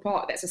part of the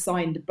park that's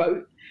assigned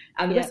boat,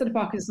 and the rest of the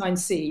park is assigned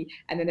sea.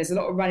 And then there's a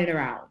lot of running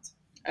around.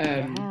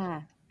 And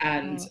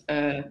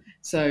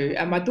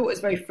my daughter's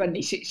very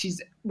friendly.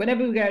 She's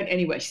whenever we go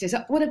anywhere, she says,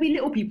 "Will there be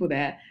little people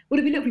there? Will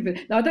there be little people?"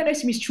 Now I don't know if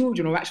she means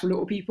children or actual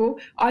little people.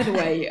 Either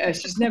way,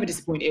 she's never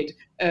disappointed.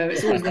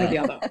 It's always one or the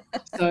other.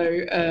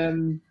 So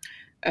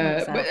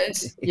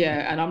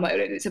and I'm like,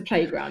 it's a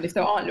playground. If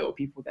there aren't little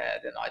people there,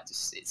 then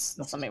it's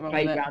not something wrong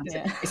playground. With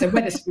it. Yeah. It's a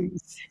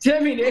Wetherspoons. Do you know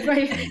what I mean?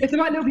 If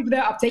there aren't little people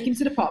there, I'll take him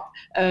to the pub.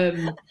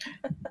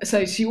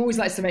 So she always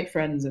likes to make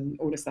friends and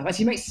all this stuff. And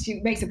she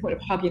makes a point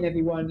of hugging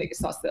everyone.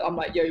 I'm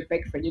like, yo,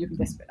 big friend, you're looking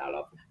desperate now,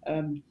 love.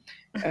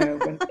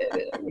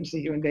 When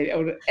she's doing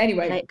older.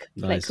 Anyway,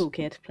 play it cool,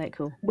 kid. Play it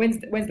cool.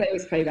 Wednesday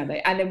was playground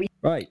day, and then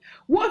right.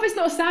 What if it's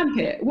not a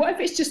sandpit? What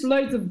if it's just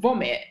loads of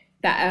vomit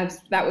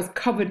that was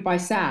covered by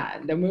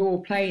sand, and we're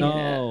all playing in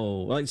it?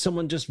 Oh, like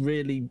someone just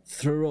really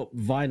threw up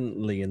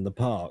violently in the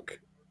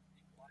park.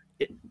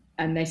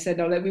 And they said,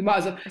 we might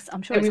as well.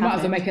 I'm sure we might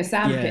as well make a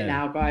sand pit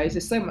now, guys.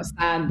 There's so much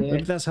sand here.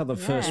 Maybe that's how the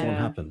first one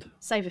happened.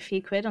 Save a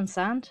few quid on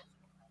sand.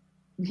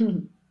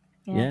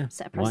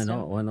 Set a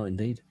precedent. Why not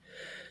indeed?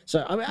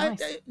 So I mean,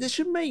 nice. They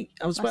should make.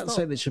 I was about to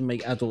say they should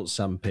make adult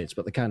sand pits,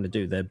 but they kind of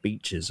do. They're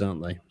beaches,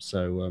 aren't they?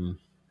 So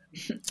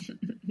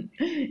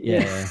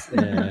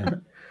yeah.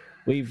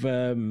 We've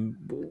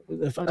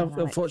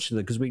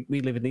unfortunately, because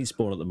we live in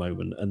Eastbourne at the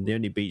moment, and the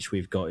only beach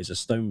we've got is a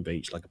stone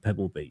beach, like a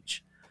pebble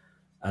beach,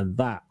 and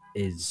that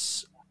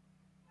is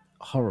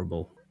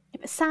horrible.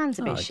 Yeah, but sand's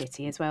a bit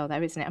shitty as well,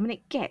 though, isn't it? I mean,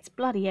 it gets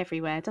bloody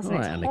everywhere, doesn't it?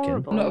 It's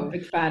horrible. I'm not a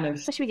big fan of,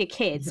 especially with your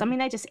kids. I mean,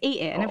 they just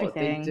eat it and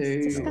everything.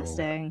 It's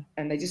disgusting.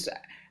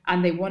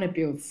 And they want to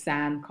build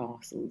sand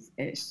castles.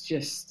 It's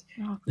just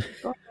God,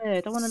 I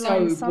want to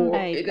learn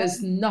someday.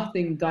 There's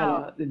nothing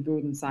duller than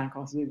building sand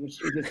castles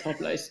with the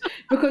toddlers,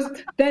 because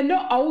they're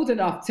not old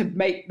enough to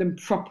make them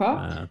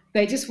proper.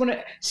 They just want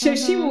to. So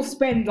she will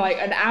spend like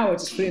an hour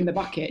just filling the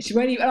bucket. She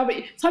won't even. I'll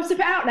be, time to tip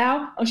it out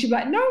now, and she'll be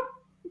like, no.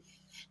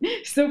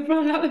 Still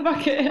filling out the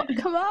bucket.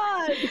 Come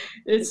on!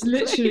 It's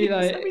literally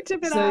like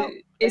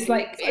it's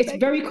like it's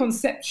very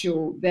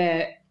conceptual.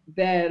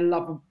 Their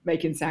love of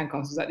making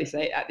sandcastles, like they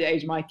say, at the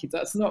age of my kids.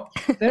 That's not.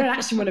 They don't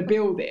actually want to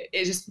build it.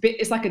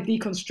 It's like a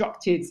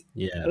deconstructed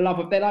love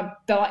of. They're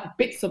like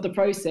bits of the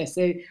process.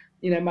 So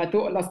my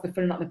daughter loves the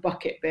filling out the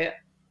bucket bit.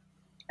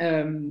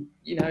 And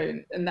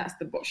that's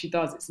what she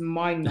does. It's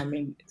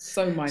mind-numbing. It's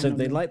so mind-numbing. So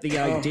they like the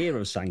idea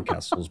of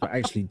sandcastles, but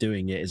actually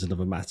doing it is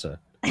another matter.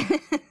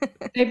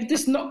 They've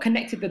just not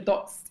connected the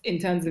dots in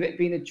terms of it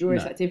being a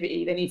joyous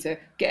activity. They need to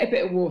get a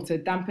bit of water,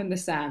 dampen the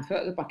sand, fill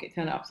out the bucket,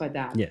 turn it upside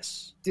down.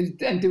 Yes,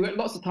 and do it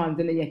lots of times.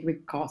 Then you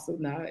make a castle.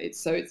 No,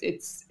 it's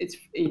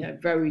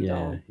very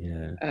dull.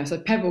 Yeah. So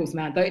pebbles,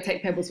 man, don't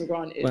take pebbles for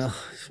granted. Well,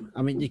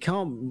 I mean, you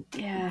can't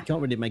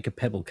really make a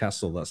pebble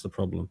castle. That's the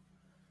problem.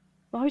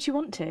 Why would you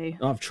want to?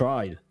 I've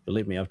tried.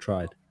 Believe me, I've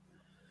tried.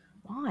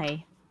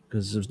 Why?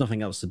 Because there was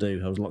nothing else to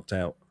do. I was locked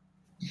out.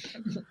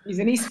 He's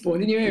in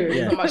Eastbourne, in your area.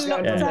 Yeah. Not much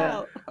going on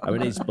there. I'm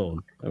in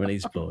Eastbourne.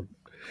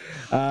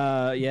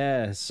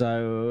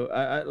 So,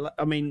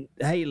 I mean,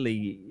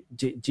 Hayley,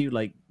 do you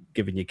like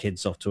giving your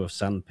kids off to a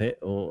sand pit,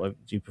 or do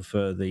you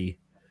prefer the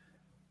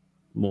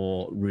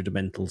more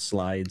rudimental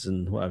slides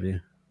and what have you?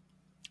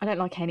 I don't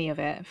like any of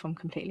it, if I'm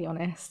completely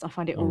honest. I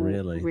find it all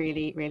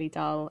really, really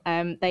dull.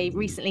 They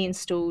recently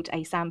installed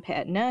a sand pit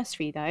at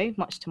nursery, though,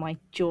 much to my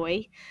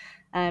joy.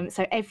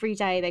 So every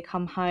day they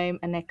come home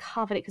and they're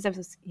covered because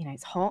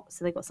it's hot,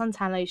 so they've got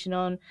suntan lotion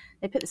on.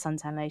 They put the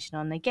suntan lotion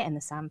on, they get in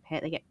the sand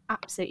pit, they get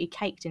absolutely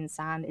caked in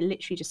sand. It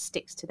literally just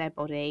sticks to their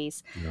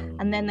bodies.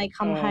 And then they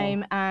come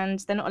home and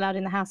they're not allowed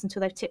in the house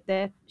until they've tipped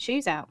their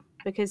shoes out,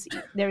 because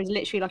there is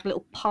literally like a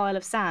little pile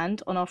of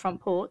sand on our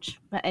front porch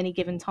at any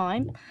given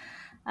time.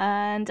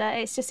 And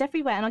it's just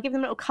everywhere. And I'll give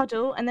them a little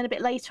cuddle, and then a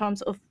bit later I'm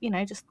sort of,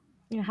 just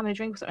having a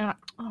drink or something, like,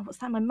 oh, what's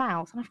that in my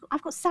mouth? And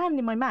I've got sand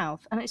in my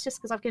mouth. And it's just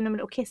because I've given them a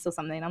little kiss or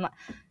something. I'm like,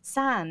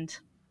 sand,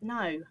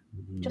 no,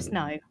 just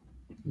no.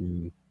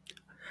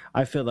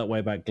 I feel that way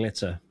about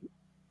glitter.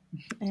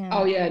 Yeah.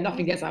 Oh yeah,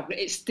 nothing gets out.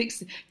 It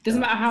sticks. It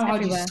doesn't matter how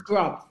hard you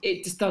scrub.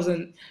 It just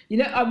doesn't.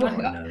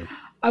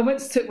 I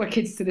once took my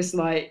kids to this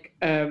like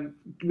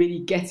really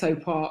ghetto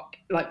park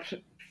like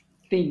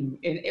thing.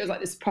 It was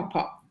like this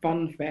pop-up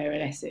fun fair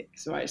in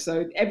Essex, right?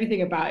 So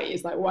everything about it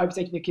is like, why are you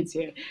taking your kids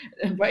here?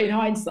 But in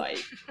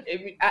hindsight,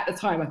 at the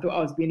time, I thought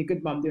I was being a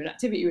good mum doing an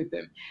activity with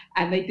them.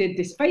 And they did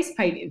this face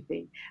painting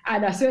thing.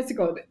 And I swear to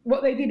God,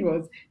 what they did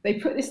was they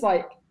put this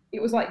like,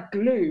 it was like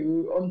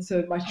glue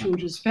onto my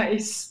children's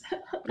face.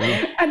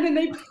 And then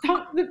they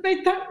dumped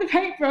the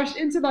paintbrush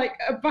into like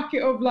a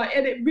bucket of like,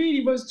 and it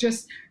really was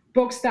just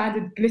bog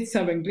standard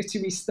glitter and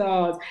glittery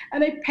stars.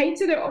 And they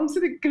painted it onto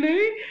the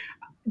glue.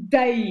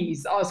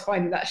 Days I was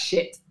finding that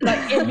shit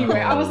like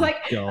everywhere. I was like,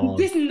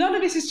 none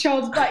of this is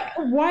child's. Like,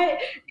 why?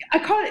 I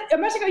can't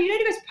imagine. You know,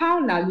 goes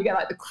Poundland, you get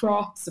like the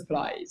craft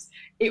supplies.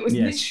 It was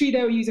literally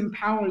they were using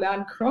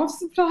Poundland craft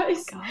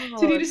supplies to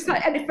do this.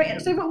 Like,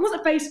 so it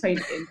wasn't face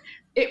painting.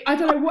 I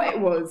don't know what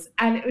it was,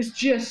 and it was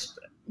just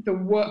the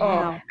work.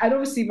 Wow. And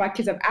obviously, my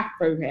kids have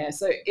afro hair,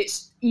 so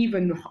it's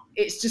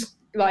just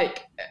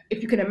like,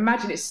 if you can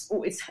imagine, it's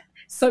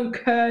so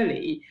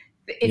curly.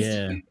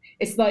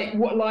 It's like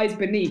what lies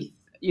beneath.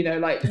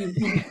 Like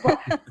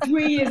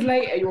 3 years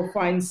later, you'll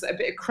find a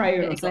bit of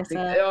crayon or something.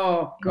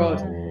 Oh God!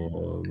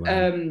 Horrible.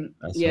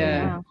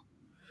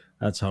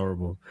 That's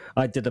horrible.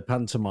 I did a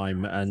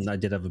pantomime, and I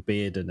did have a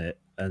beard in it,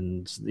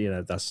 and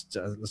that's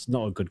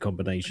not a good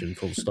combination.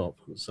 Full stop.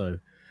 So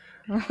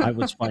I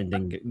was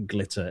finding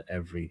glitter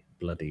every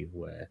bloody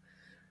where,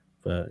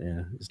 but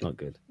yeah, it's not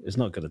good. It's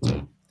not good at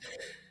all.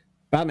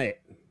 Ban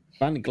it.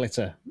 Ban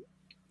glitter.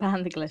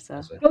 Ban the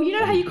glitter. Well, you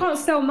know how you can't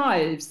sell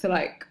knives to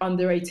like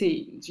under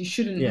 18s? You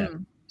shouldn't. Yeah.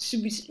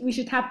 We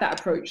should have that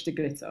approach to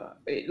glitter.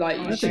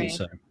 I think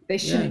so. They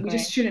shouldn't. Yeah. We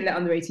just shouldn't let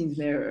under 18s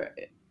mirror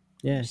it.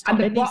 Yes.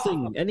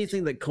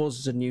 Anything that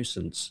causes a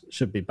nuisance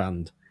should be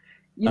banned.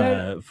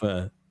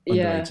 For under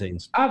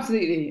 18s.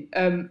 Absolutely.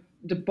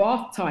 The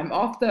bath time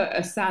after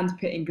a sand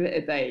pit and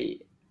glitter day,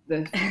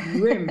 the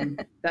rim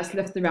that's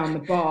left around the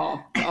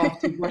bath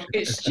after you wash,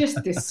 it's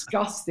just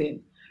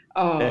disgusting.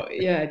 Oh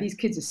yeah, these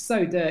kids are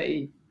so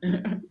dirty.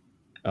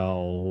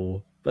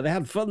 Oh, but they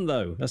had fun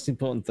though. That's the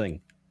important thing.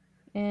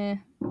 Yeah.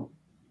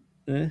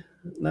 No,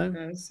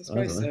 I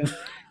suppose so.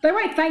 They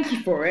won't thank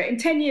you for it. In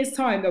 10 years'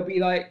 time, they'll be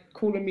like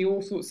calling me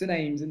all sorts of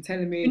names and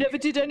telling me, "You never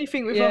did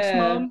anything with us,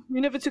 Mum.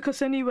 You never took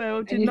us anywhere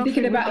or did nothing." You're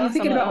thinking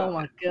about, oh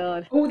my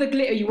God, all the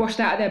glitter you washed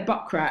out of their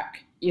butt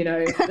crack. They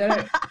don't...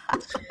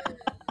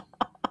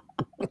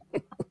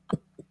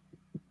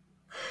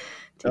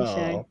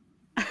 Touché.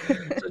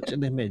 Such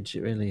an image,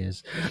 it really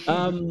is.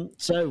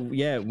 So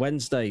yeah,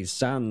 Wednesday,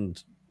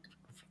 sand,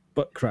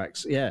 butt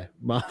cracks. Yeah,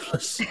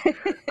 marvelous.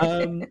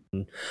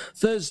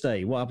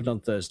 Thursday, what happened on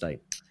Thursday?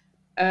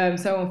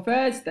 So on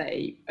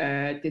Thursday,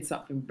 did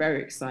something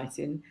very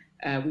exciting.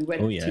 We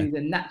went to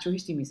the Natural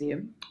History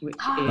Museum, which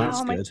is...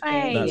 That's good.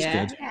 That's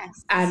good.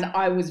 Yes. And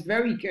I was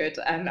very good,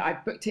 and I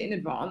booked it in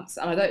advance,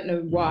 and I don't know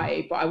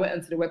why, but I went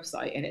onto the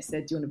website, and it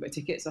said, do you want to book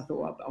tickets? I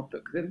thought, well, I'll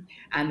book them.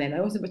 And then I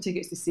also booked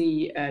tickets to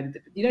see,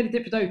 the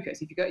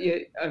Diplodocus.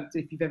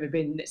 If you've ever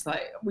been, it's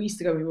like, we used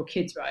to go when we were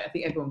kids, right? I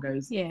think everyone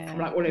goes from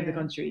like all over the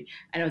country,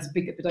 and it was a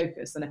big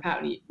Diplodocus, and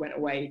apparently it went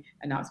away,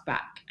 and now it's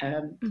back.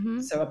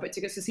 So I booked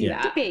tickets to see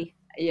that.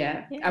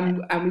 Yeah.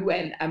 And we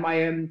went, and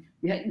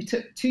we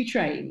took 2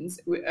 trains,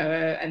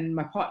 and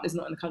my partner's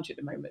not in the country at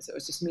the moment, so it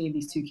was just me and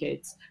these 2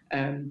 kids.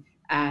 And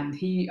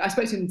I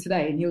spoke to him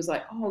today, and he was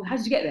like, "Oh, how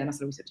did you get there?" And I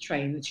said, "We took the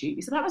train and the tube."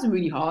 He said, "That wasn't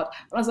really hard."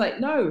 And I was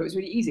like, "No, it was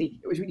really easy.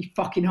 It was really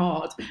fucking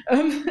hard.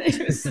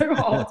 It was so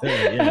hard."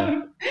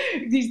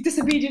 These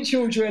disobedient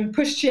children,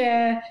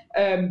 pushchair,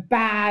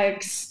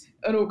 bags,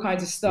 and all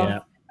kinds of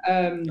stuff.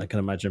 I can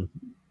imagine.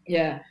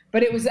 Yeah,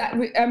 but it was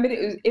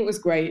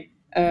great.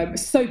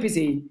 So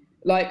busy.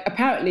 Like,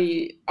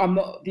 apparently I'm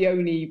not the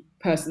only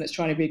person that's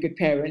trying to be a good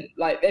parent.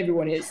 Like,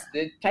 everyone is.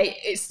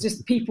 It's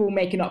just people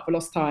making up for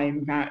lost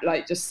time.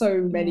 Like, just so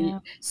many,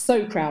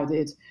 so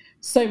crowded,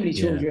 so many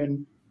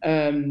children.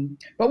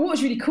 But what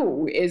was really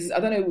cool is, I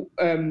don't know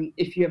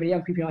if you have any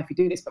young people in life who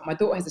do this, but my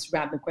daughter has this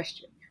random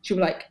question. She'll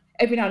be like,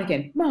 every now and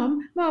again,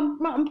 Mum.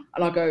 And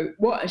I'll go,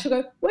 what? And she'll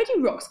go, where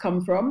do rocks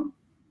come from?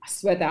 I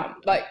swear down,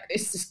 like,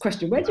 it's this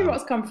question, where do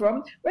rocks come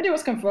from? Where do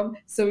rocks come from?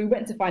 So we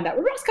went to find out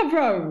where rocks come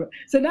from.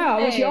 So now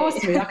when she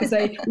asks me, I can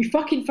say, we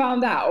fucking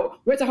found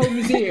out. We're at a whole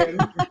museum.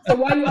 So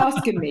why are you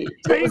asking me?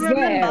 It was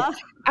there.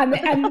 And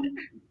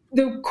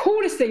the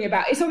coolest thing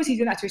about it's obviously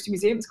the Natural History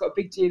Museum. It's got a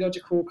big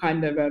geological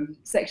kind of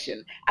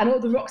section, and all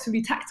the rocks will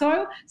be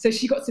tactile. So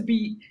she got to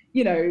be,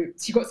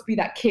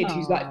 that kid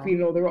who's like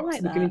feeling all the rocks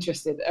and looking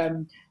interested.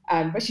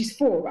 But she's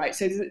 4, right?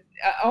 So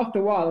after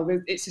a while,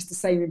 it's just the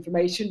same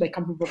information. They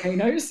come from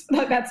volcanoes.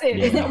 Like that's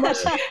it. There's not much.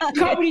 You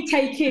can't really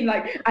take in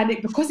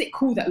because it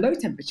cooled at low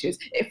temperatures,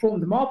 it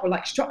formed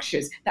marble-like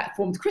structures that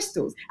formed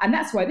crystals, and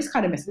that's why this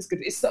kind of method is good.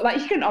 It's like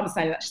you couldn't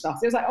understand that stuff.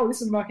 It was like, oh,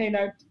 this is a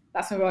volcano.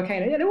 That's a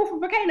volcano. Yeah, they're all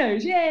from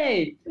volcanoes.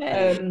 Yay!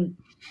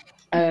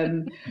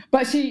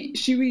 But she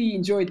really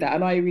enjoyed that,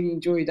 and I really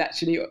enjoyed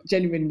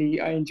genuinely.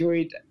 I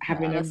enjoyed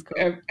having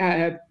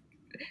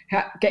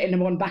getting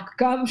them on back.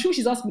 I'm sure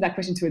she's asking me that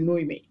question to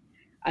annoy me,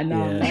 and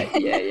now I'm like,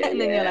 yeah.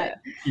 And then you're like,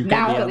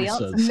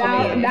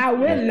 now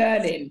we're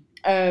learning.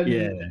 So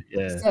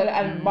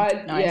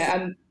nice.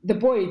 and the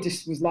boy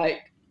just was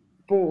like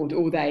bored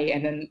all day,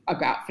 and then I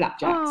got out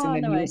flapjacks,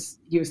 and then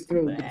he was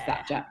thrilled with the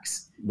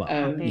flapjacks.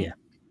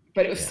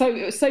 But it was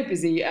so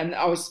busy, and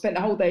I spent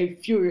the whole day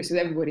furious with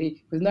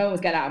everybody because no one was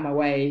getting out of my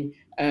way.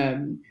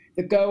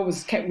 The girl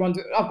kept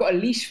running. I've got a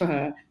leash for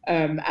her,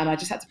 and I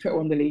just had to put her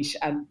on the leash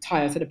and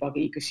tie her to the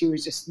buggy because she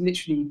was just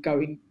literally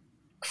going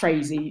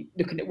crazy,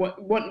 looking at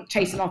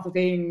chasing after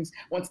things,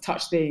 want to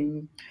touch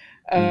things.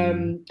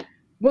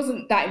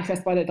 Wasn't that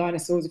impressed by the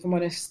dinosaurs, if I'm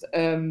honest.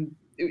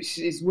 Which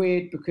is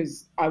weird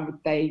because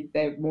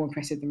they're more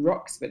impressive than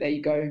rocks, but there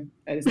you go.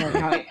 There's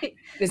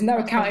no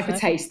accounting for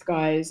taste,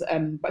 guys.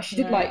 But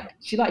she liked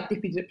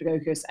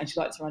Diplodocus and she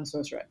liked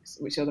Tyrannosaurus Rex,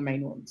 which are the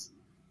main ones.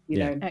 You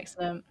know,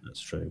 excellent. That's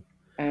true.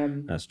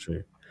 That's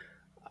true.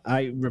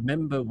 I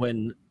remember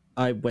when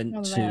I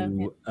went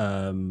to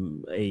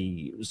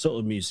a sort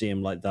of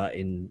museum like that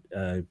in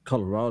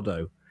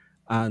Colorado,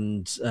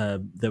 and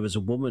there was a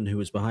woman who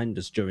was behind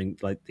us during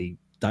like the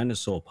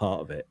dinosaur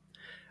part of it,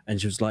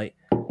 and she was like,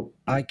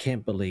 I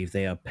can't believe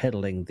they are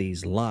peddling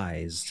these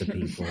lies to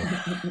people.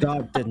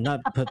 God did not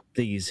put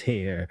these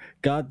here.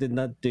 God did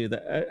not do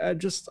that. I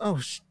just,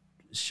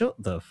 shut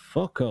the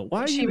fuck up.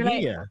 Why are you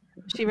here?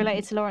 Was she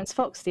related to Lawrence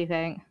Fox, do you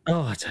think?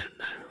 Oh, I don't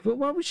know. But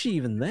why was she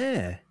even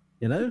there?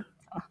 You know?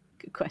 Oh,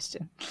 good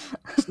question.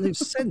 It's no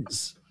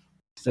sense.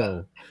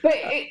 So, but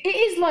it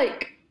is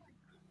like,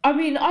 I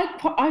mean,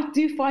 I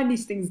do find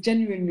these things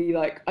genuinely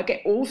like, I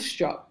get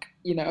awestruck.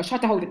 You know, I try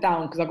to hold it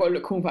down because I've got to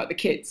look cool about the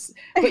kids.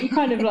 But you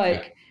kind of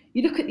like,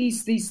 you look at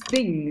these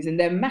things and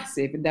they're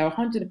massive and they're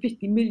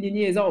 150 million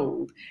years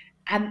old.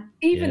 And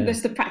even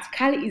just the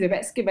practicalities of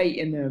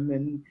excavating them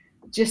and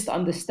just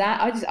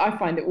understand, I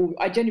find it all,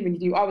 I genuinely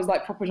do. I was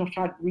like proper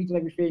trying reading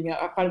everything.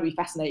 I find it really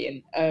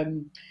fascinating.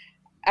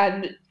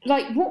 And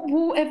like, what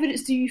more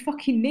evidence do you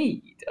fucking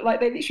need? Like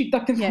they literally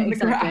dug them from the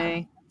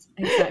ground.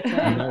 Exactly.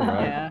 I know,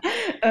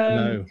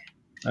 right?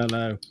 I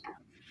know.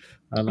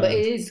 But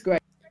it is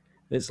great.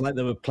 It's like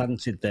they were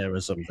planted there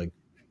or something.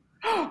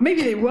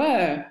 Maybe they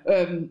were,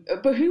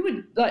 but who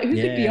could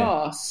be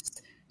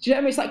asked? Do you know what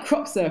I mean? It's like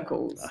crop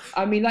circles.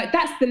 I mean, like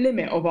that's the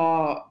limit of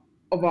our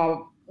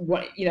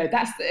what, you know.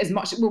 That's as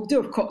much we'll do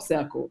a crop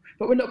circle,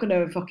 but we're not going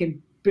to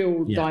fucking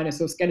build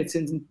dinosaur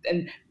skeletons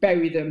and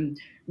bury them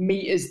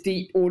meters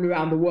deep all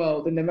around the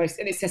world in the most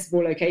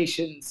inaccessible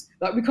locations.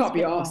 Like we can't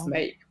be asked,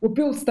 mate. We'll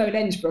build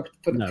Stonehenge for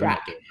the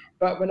crack,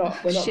 but we're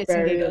not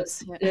burying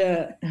us.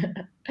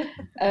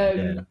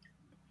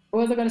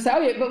 What was I going to say?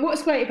 Oh yeah, but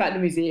what's great about the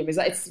museum is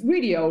that it's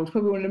really old,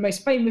 probably one of the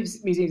most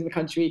famous museums in the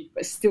country,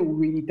 but still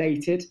really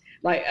dated.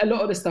 Like a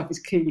lot of the stuff is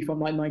clearly from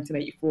like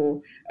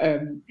 1984.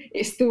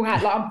 It still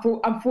had like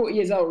I'm 40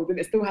 years old, and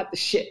it still had the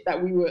shit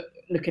that we were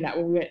looking at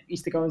when we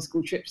used to go on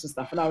school trips and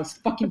stuff. And I was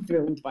fucking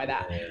thrilled by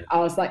that. I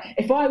was like,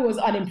 if I was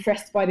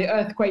unimpressed by the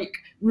earthquake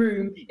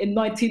room in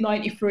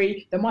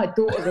 1993, then my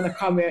daughter's going to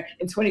come here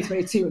in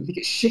 2022 and think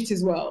it's shit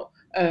as well.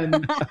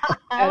 And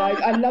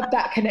I love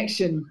that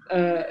connection.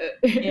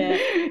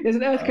 There's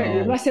an earthquake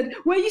room. And I said,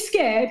 were you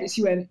scared? And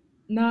she went,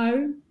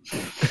 no.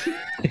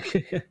 And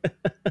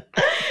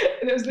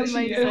it was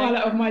literally the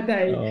highlight of my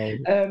day.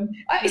 It's an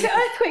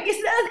earthquake, it's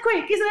an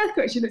earthquake, it's an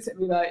earthquake. She looked at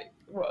me like,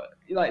 what?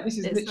 Like, this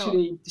is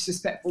literally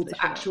disrespectful to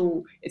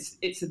actual,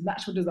 it's a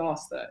natural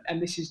disaster.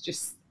 And this is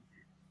just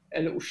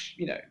a little,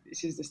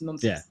 this is just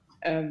nonsense.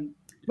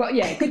 But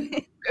yeah,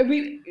 a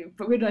really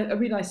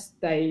nice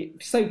day.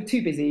 So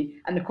too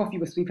busy, and the coffee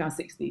was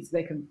 £3.60, so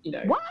they can,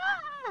 Wow.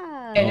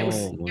 And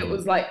it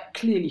was like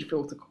clearly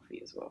filter coffee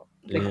as well.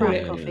 They call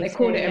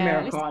it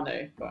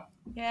Americano, but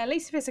at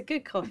least if it's a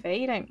good coffee,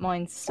 you don't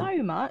mind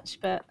so much.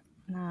 But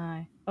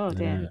no, oh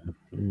dear.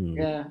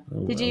 Yeah.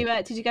 Did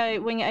you go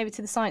wing it over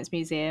to the Science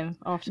Museum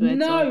afterwards?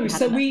 No,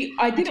 so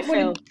I didn't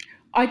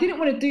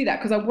want to do that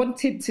because I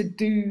wanted to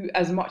do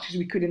as much as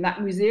we could in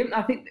that museum.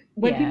 I think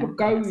when people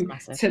go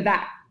to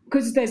that,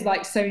 because there's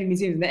like so many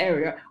museums in the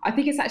area, I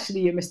think it's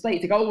actually a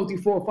mistake to go, we'll do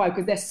 4 or 5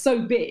 because they're so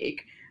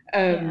big.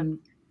 And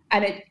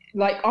it,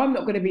 like, I'm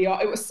not going to be,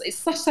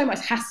 it's so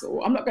much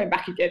hassle. I'm not going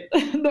back again,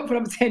 not for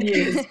another 10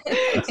 years.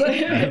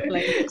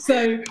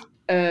 So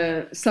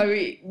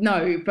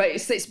No, but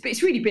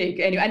it's really big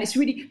anyway, and it's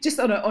really just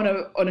on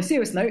a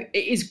serious note.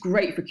 It is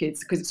great for kids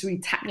because it's really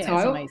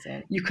tactile. Yeah, it's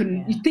amazing. You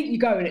think you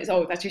go and it's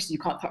that's just you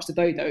can't touch the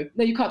dodo.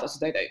 No, you can't touch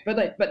the dodo,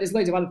 but there's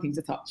loads of other things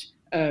to touch.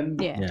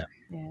 Yeah.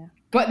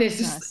 But there's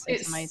just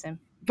it's amazing.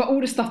 But all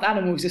the stuffed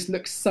animals just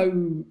look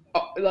so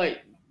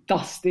like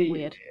dusty,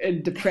 weird,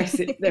 and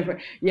depressing.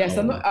 Yes,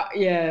 I'm not.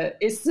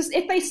 It's just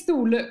if they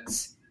still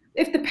looked.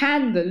 If the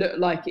panda looked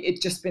like it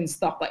had just been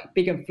stuffed, like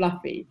big and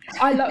fluffy,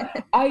 I love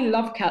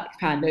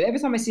panda. Every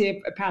time I see a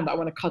panda, I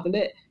want to cuddle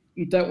it.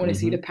 You don't want to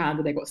see the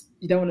panda they got.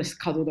 You don't want to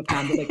cuddle the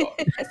panda they got.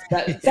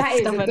 that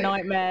is a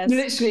nightmare.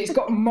 Literally, it's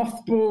got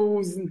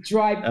mothballs and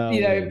dry.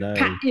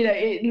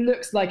 It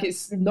looks like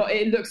it's not.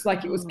 It looks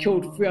like it was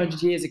killed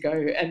 300 years ago,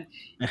 and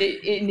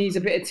it needs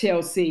a bit of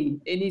TLC.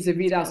 It needs a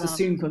Vidal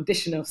Sassoon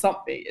condition or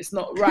something. It's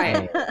not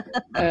right.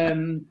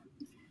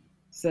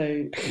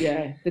 So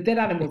yeah, the dead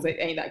animals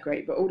ain't that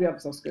great, but all the other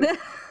stuff's good.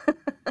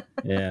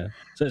 Yeah,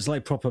 so it's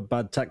like proper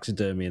bad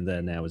taxidermy in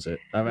there now, is it?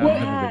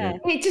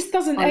 It just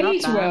doesn't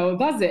age well,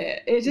 does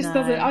it? It just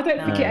doesn't. I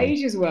don't think it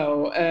ages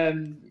well.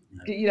 And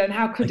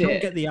how could it? You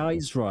can't get the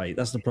eyes right.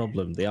 That's the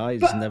problem. The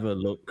eyes never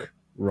look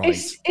right.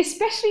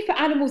 Especially for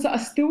animals that are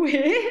still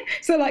here.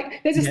 So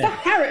like, there's a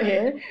stuffed parrot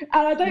here,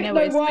 and I don't know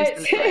why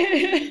it's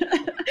here.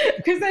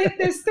 Because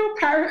there's still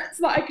parrots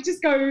that I could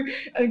just go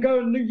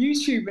on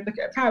YouTube and look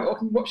at a parrot, or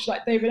can watch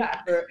like David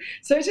Attenborough.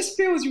 So it just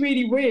feels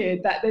really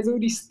weird that there's all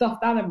these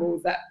stuffed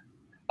animals that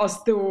are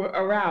still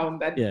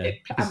around and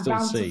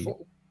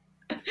bountiful.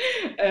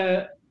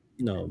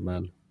 No,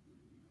 man.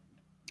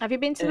 Have you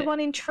been to the one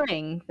in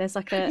Tring? There's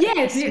like a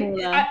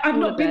smaller. I've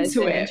not been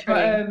to it,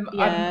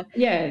 but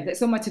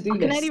that's on my to-do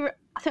list.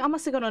 I think I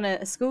must have gone on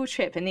a school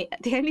trip, and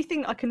the only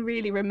thing I can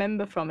really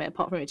remember from it,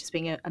 apart from it just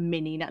being a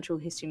mini natural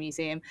history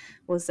museum,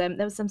 was there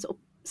was some sort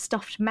of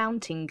stuffed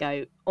mountain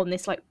goat on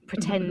this like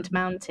pretend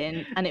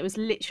mountain, and it was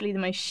literally the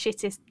most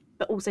shittest,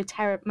 but also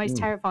most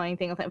terrifying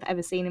thing I think I've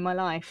ever seen in my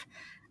life,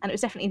 and it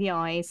was definitely the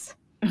eyes.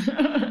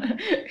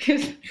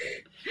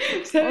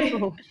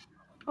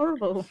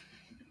 Horrible.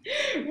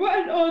 What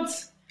an odd,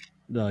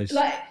 nice,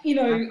 because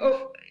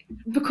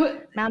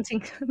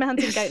mountain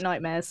goat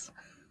nightmares.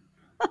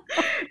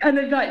 And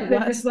they've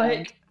just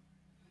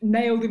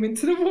nailed him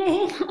into the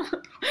wall,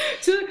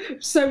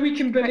 so we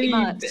can believe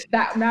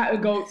that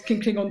mountain goats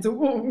can cling onto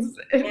walls.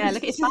 Yeah,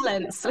 look at his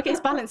balance. Look at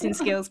his balancing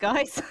skills,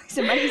 guys. It's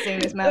amazing,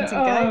 this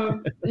mountain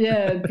goat.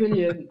 Yeah,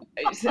 brilliant.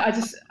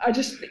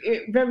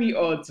 Very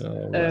odd.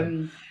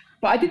 Wow.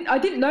 But I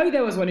didn't know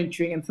there was one in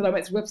Tring until I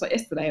went to the website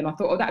yesterday, and I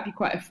thought, that'd be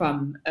quite a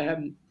fun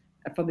thing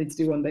to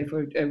do one day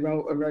for a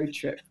road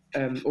trip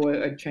or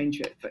a train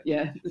trip. But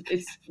yeah,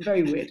 it's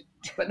very weird.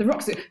 But the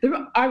rock,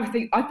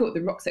 I thought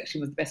the rock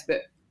section was the best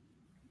bit.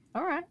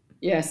 All right.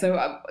 Yeah,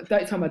 so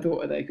don't tell my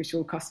daughter though, because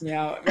she'll cuss me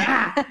out. But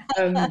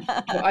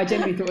I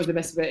genuinely thought it was the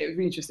best bit. It was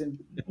really interesting.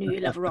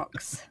 You love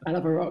rocks. I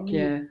love a rock.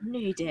 Yeah. No,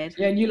 you did.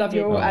 Yeah, and you love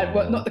your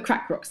not the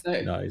crack rocks,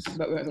 no. Nice.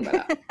 But we won't talk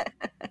about that.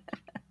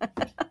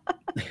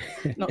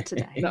 Not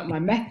today. Not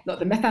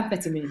the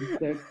methamphetamine,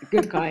 the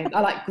good kind.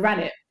 I like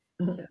granite.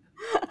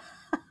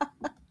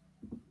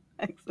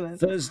 Excellent.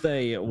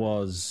 Thursday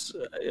was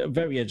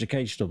very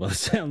educational by the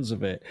sounds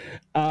of it.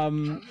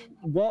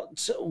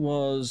 What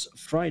was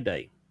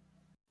Friday?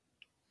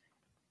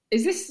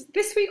 Is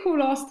this week or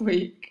last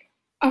week?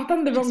 I've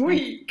done the wrong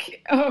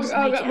week. I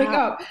got picked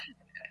up.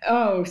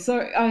 Oh,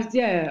 so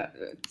yeah.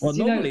 Well,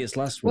 normally it's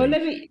last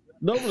week.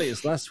 Normally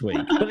it's last week,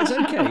 but it's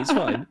okay. It's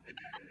fine.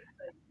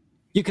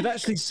 You could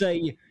actually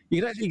say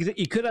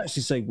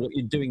what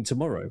you're doing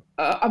tomorrow.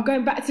 I'm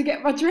going back to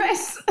get my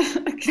dress.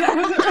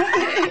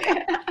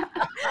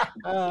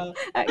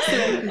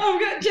 Excellent.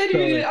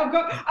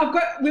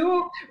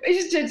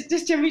 It's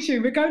just generally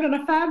true. We're going on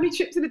a family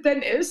trip to the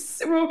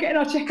dentist. We're all getting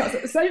our checkups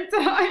at the same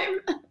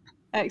time.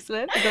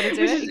 Excellent. You've got to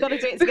do it. You've got to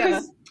do it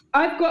together.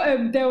 I've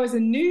got there was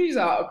a news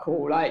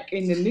article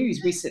in the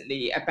news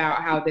recently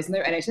about how there's no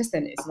NHS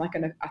dentists,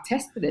 and I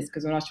tested this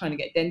because when I was trying to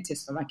get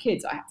dentists for my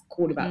kids, I had to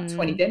call about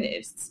 20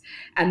 dentists,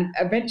 and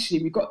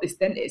eventually we got this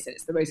dentist, and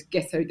it's the most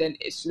ghetto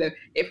dentist.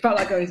 It felt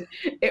like going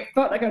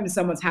to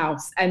someone's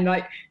house, and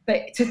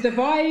they've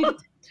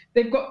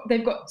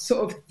got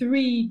sort of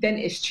 3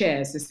 dentist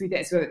chairs, there's 3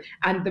 dentists,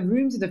 and the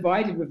rooms are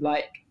divided with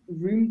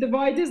room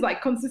dividers,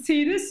 like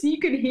concertinas, so you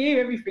can hear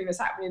everything that's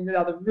happening in the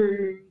other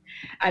room,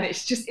 and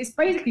it's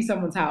basically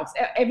someone's house.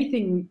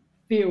 Everything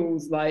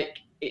feels like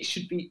it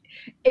should be.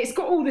 It's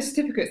got all the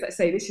certificates that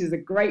say this is a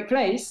great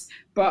place,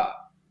 but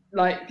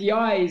like the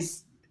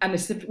eyes and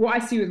what I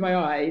see with my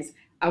eyes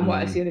and what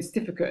I see in the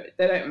certificate,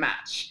 they don't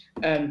match,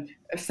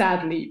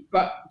 sadly.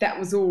 But that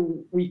was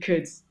all we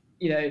could,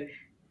 no.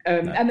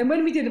 And then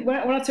when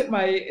I took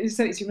my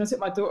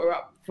daughter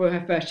up for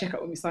her first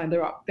checkup, when we signed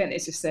her up,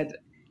 dentist just said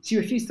she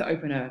refused to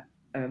open her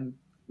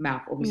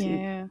mouth, obviously.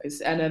 Yeah.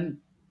 And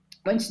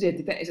when she did,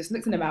 the dentist just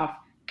looked in her mouth,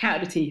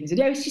 counted the teeth, and said,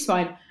 "Yeah, she's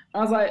fine." And I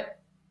was like,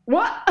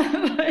 "What?"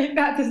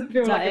 That doesn't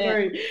feel like a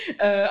very.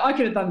 I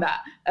could have done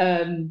that.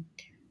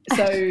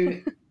 So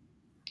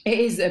It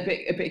is a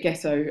bit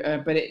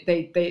ghetto, but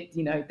they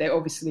you know, they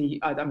obviously,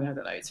 I mean, I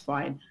don't know, it's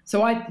fine.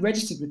 So I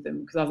registered with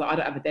them because I was like, I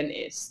don't have a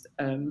dentist.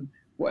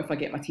 What if I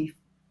get my teeth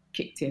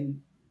kicked in?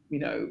 You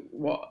know,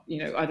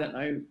 I don't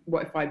know.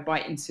 What if I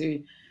bite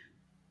into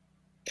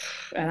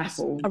an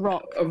apple? A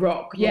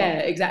rock. Yeah,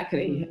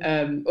 exactly.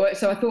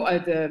 So I thought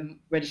I'd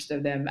register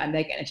them, and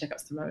they're getting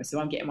checkups tomorrow. So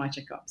I'm getting my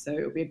checkup. So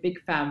it'll be a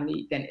big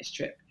family dentist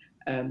trip.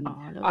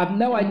 I've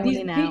no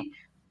idea.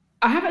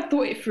 I haven't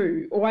thought it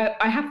through, or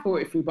I have thought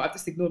it through, but I've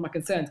just ignored my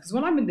concerns. Because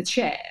when I'm in the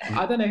chair,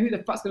 I don't know who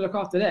the fuck's going to look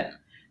after them.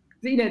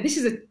 You know, this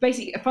is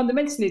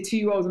fundamentally a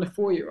 2-year-old and a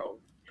 4-year-old.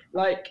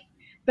 Like,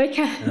 they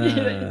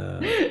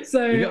can.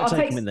 So I'll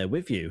take them in there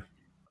with you.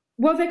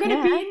 Well, they're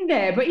going to be in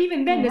there, but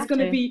even then, they're going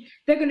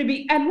to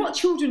be. And what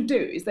children do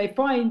is they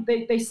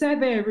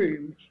survey a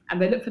room and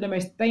they look for the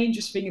most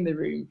dangerous thing in the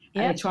room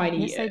and they try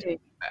and eat it. They do.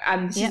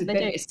 And this is a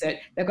dentist said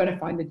they're going to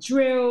find the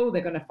drill,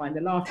 they're going to find the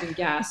laughing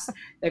gas,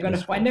 they're going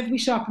to find every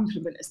sharp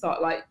implement and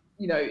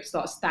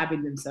start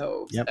stabbing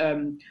themselves. Yep.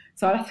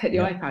 So I'll have to take the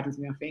iPad with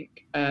me, I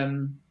think.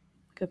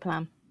 Good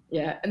plan.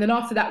 Yeah, and then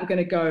after that, we're going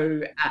to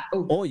go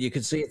or you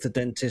could see if the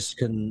dentist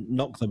can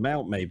knock them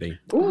out, maybe.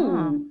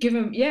 Give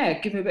them a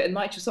bit of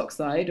nitrous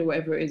oxide or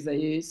whatever it is they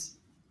use.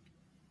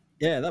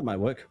 Yeah, that might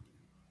work.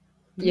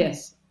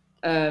 Yes.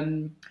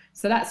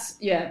 So that's,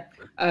 and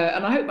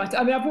I hope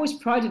I've always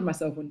prided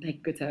myself on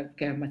taking good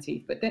care of my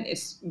teeth, but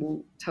dentists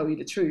will tell you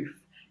the truth,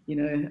 you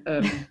know.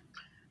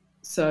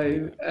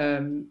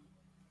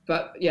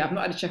 But yeah, I've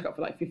not had a checkup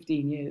for like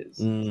 15 years.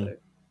 So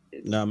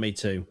no, me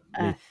too.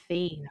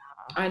 Athena.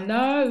 I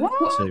know.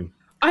 What?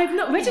 I've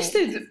not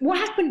registered. What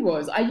happened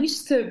was I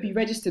used to be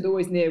registered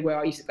always near where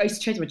I used to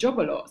change my job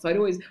a lot. So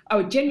I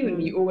would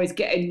genuinely always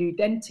get a new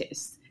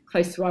dentist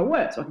close to where I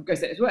work so I could go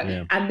to work.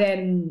 Yeah. And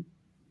then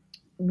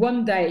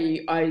one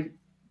day I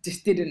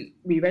just didn't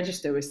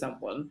re-register with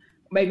someone.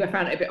 Maybe I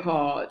found it a bit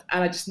hard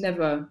and I just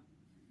never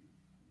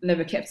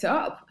kept it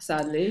up,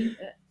 sadly.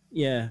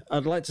 Yeah,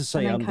 I'd like to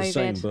say I'm the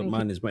same, but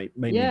mine is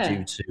mainly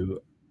due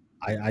to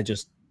I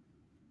just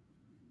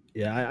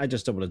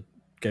don't want to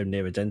go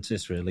near a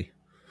dentist, really.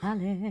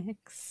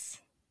 Alex.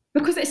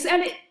 Because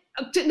I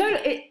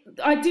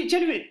do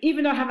genuinely,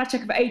 even though I haven't had a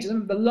check for ages, I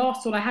remember the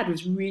last one I had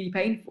was really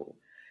painful.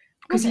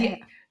 Because he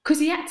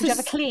had to. Did you have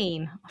a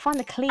clean? I find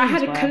the clean. I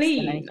had a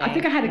clean. I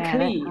think I had a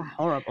clean.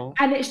 Horrible.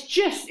 And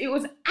it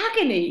was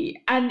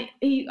agony. And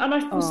I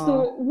just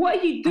thought, what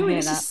are you doing?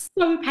 This is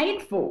so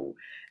painful.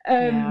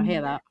 I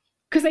hear that.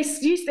 Because they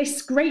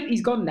scrape.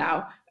 He's gone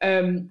now.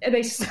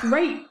 They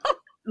scrape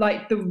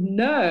like the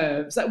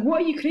nerves. Like,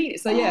 what are you cleaning?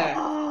 So yeah.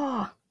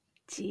 Oh,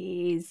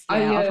 jeez.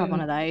 Yeah, I've had one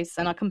of those,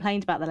 and I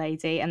complained about the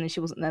lady, and then she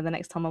wasn't there the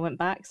next time I went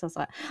back. So I was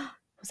like,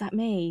 was that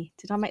me?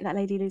 Did I make that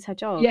lady lose her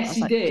job? Yes,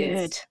 you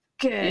did.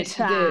 Good.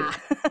 Yes,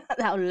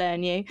 that'll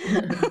learn you.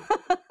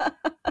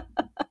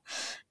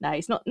 No,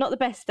 it's not the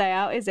best day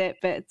out, is it?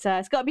 But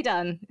it's got to be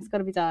done. So,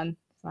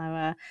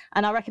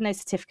 and I reckon those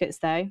certificates,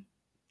 though,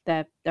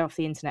 they're off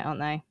the internet, aren't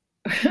they?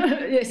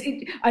 Yes,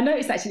 I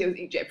noticed actually it was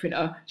inkjet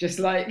printer, just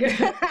like.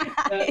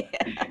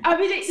 I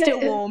mean, it's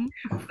still warm.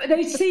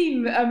 They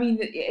seem. I mean,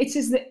 it's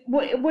just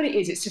what it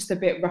is. It's just a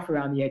bit rough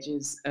around the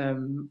edges.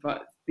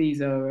 But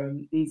these are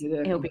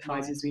the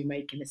compromises we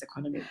make in this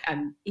economy,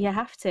 and you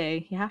have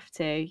to.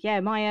 Yeah,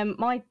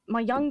 my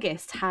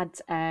youngest had.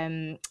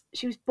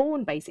 She was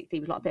born basically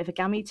with like a bit of a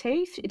gammy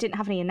tooth. It didn't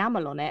have any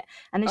enamel on it,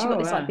 and then she got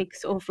this like big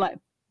sort of like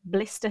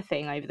blister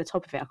thing over the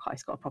top of it.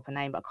 It's got a proper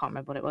name, but I can't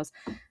remember what it was.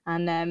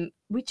 And I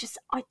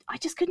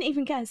just couldn't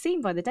even get her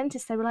seen by the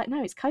dentist. They were like,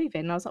 no, it's COVID.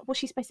 And I was like, what's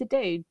she supposed to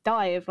do?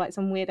 Die of like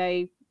some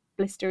weirdo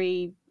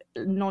blistery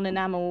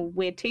non-enamel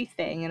weird tooth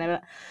thing? And they were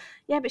like,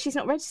 yeah, but she's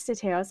not registered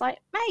here. I was like,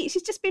 mate,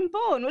 she's just been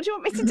born. What do you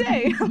want me to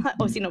do? I'm like,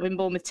 obviously not been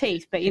born with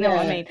teeth, but you know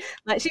what I mean.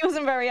 Like, she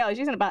wasn't very old.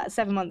 She was about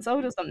 7 months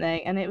old or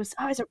something. And it was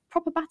it's a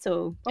proper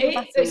battle.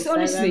 It's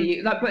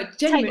honestly but genuinely,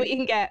 take what you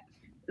can get.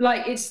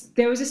 Like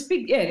there was this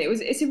big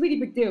it's a really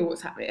big deal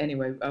what's happening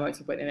anyway. I won't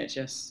talk about the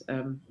NHS.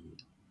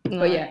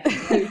 But yeah.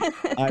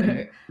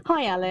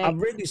 Hi, Alex. I'm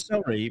really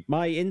sorry.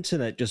 My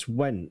internet just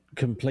went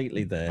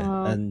completely there,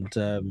 and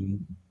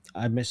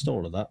I missed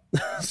all of that.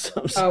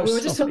 We were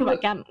just talking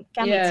about gammy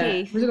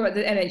teeth. We were talking about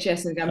the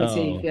NHS and gammy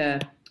teeth. Yeah.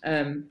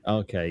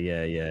 Okay.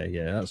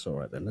 Yeah. That's all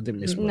right then. I didn't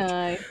miss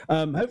much.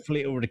 No.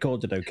 Hopefully it will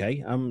recorded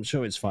okay. I'm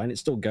sure it's fine.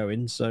 It's still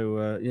going. So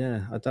I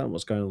don't know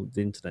what's going on with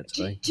the internet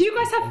today. Do you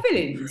guys have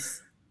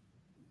fillings?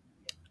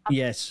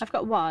 Yes, I've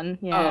got one.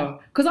 Yeah,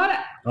 because I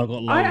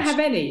don't have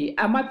any,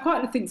 and my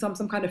partner thinks I'm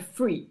some kind of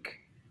freak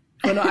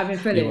for not having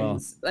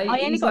fillings. Like, I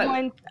only got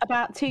mine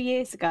about 2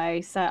 years ago,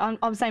 so I'm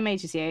the same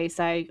age as you.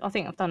 So I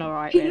think I've done all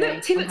right. He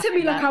looked at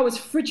me like I was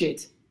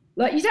frigid.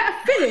 Like, you don't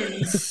have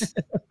fillings.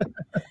 You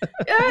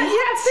don't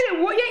have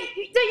fillings. What?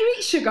 Yeah, don't you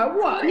eat sugar?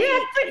 What? Yeah,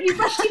 you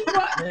brush teeth.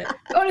 What?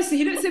 Honestly,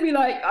 he looked at me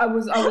like I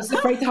was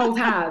afraid to hold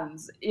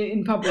hands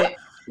in public.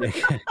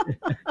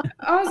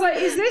 I was like,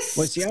 is this?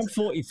 Well, see, I'm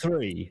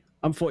 43.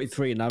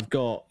 And I've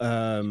got,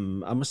 I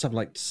must have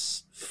like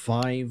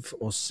 5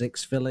 or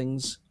 6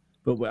 fillings.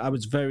 But I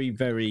was very,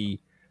 very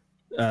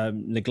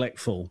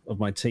neglectful of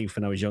my teeth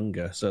when I was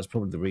younger, so that's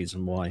probably the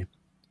reason why.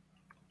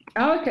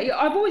 Oh, okay.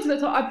 I've always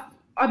looked.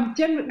 I'm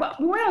generally. Well,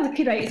 when I was a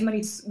kid, I ate as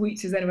many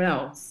sweets as anyone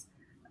else.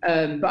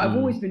 But I've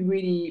always been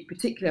really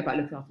particular about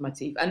looking after my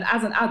teeth. And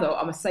as an adult,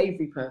 I'm a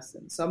savoury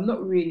person, so I'm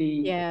not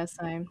really. Yeah,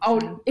 same.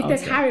 If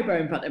there's Haribo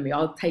in front of me,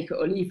 I'll take it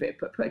or leave it.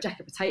 But put a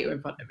jacket potato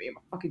in front of me, and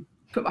I fucking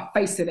put my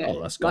face in it.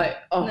 Oh, that's good.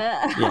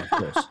 Yeah, of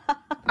course.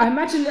 I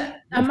imagine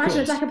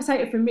a jacket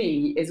potato for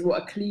me is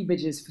what a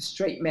cleavage is for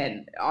straight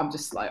men. I'm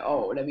just like,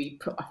 let me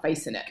put my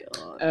face in it.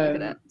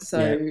 God,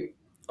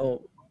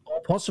 Or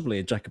possibly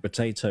a jacket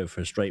potato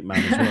for a straight man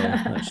as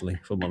well, actually,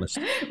 if I'm honest.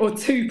 Or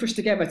two pushed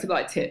together to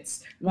like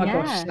tits. My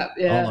gosh.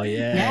 Oh,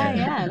 yeah.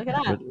 Yeah, look at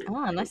that.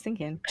 Oh, nice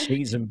thinking.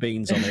 Cheese and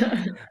beans on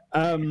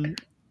it.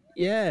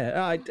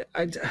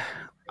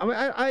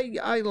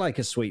 I like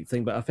a sweet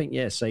thing, but I think,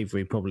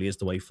 savoury probably is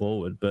the way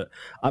forward. But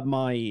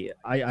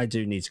I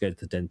do need to go to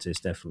the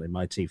dentist, definitely.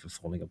 My teeth are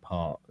falling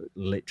apart,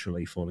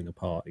 literally falling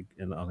apart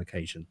on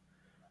occasion.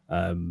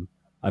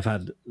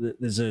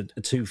 There's a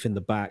tooth in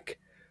the back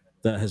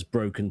that has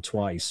broken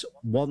twice.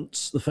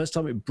 Once, the first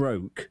time it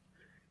broke,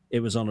 it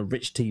was on a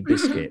rich tea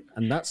biscuit,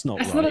 and that's not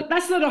right.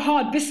 That's not a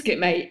hard biscuit,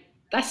 mate.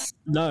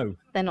 No.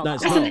 They're not.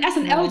 That's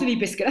an elderly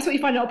biscuit. That's what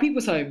you find in old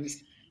people's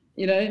homes.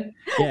 You know?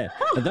 Yeah,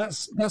 and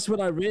that's when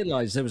I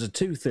realised there was a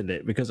tooth in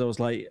it, because I was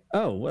like,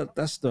 oh, well,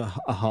 that's a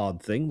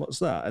hard thing. What's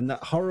that? And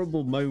that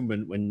horrible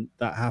moment when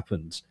that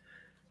happens,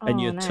 and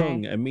your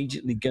tongue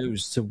immediately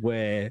goes to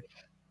where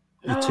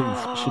the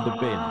tooth should have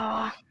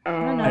been.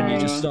 And you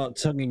just start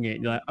tonguing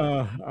it. You're like,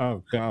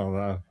 oh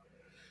God.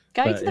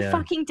 Go to the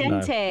fucking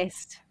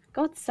dentist.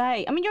 No. God's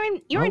sake. I mean,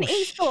 you're in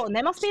Eastbourne.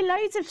 There must be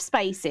loads of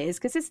spaces,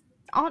 because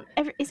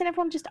isn't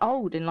everyone just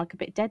old and like a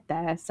bit dead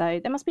there? So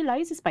there must be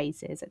loads of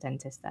spaces at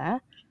dentists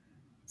there.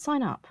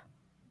 Sign up.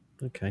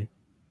 Okay.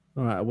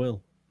 All right, I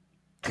will.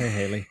 Hey,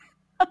 Haley.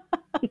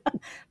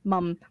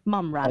 Mum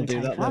ran. I'll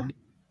do that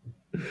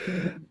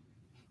then.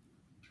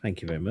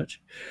 Thank you very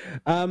much.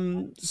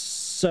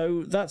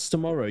 So that's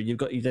tomorrow. You've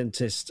got your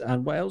dentist,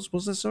 and what else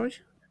was there? Sorry.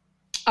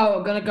 Oh,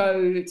 I'm gonna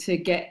go to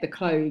get the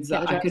clothes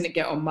that I couldn't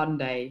get on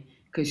Monday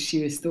because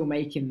she was still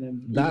making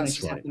them.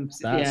 That's right.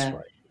 That's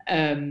right.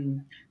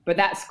 But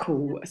that's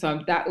cool.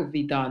 So that will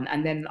be done,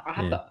 and then I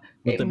have to.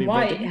 It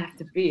might have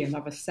to be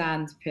another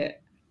sandpit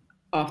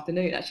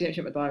afternoon. Actually, don't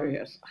check my diary.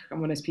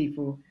 I'm one of those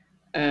people.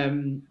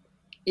 It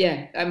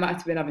might have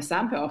to be another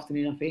sandpit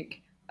afternoon. I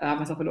think I have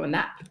myself a little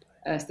nap.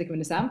 Stick them in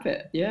the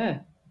sandpit. Yeah.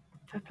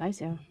 Fair play,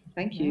 yeah.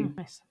 Thank you. Yeah,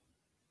 nice.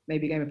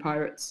 Maybe a game of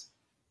Pirates.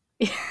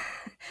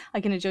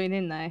 I'm going to join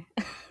in though.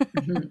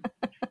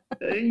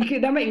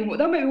 Don't make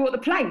me walk the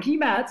plank. You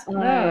mad? No,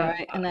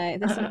 right.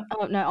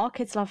 No, our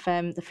kids love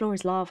The Floor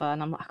Is Lava,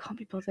 and I'm like, I can't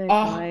be bothered.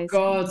 Oh guys.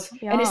 God,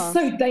 and it's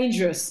so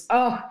dangerous.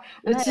 All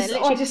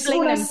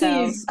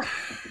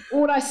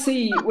I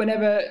see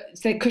whenever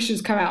say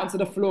cushions come out onto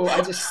the floor,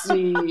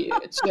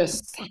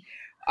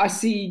 I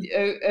see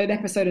an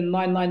episode of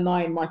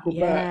 999 Michael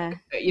Burke.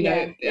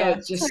 Totally.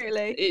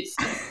 It's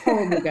a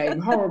horrible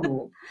game,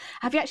 horrible.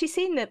 Have you actually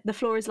seen The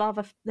Floor Is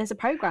Lava? There's a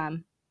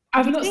program.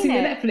 I've not seen the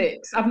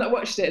Netflix. I've not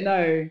watched it.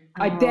 No,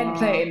 I daren't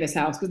play it in this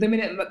house because the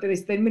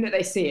minute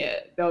they see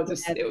it, they'll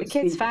just. The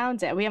kids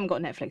found it. We haven't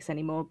got Netflix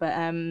anymore, but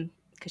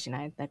because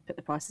they put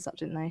the prices up,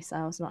 didn't they? So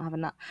I was not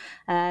having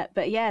that.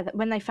 But yeah,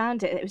 when they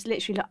found it, it was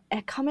literally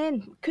like, come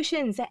in,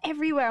 cushions, they're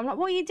everywhere. I'm like,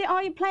 what are you doing?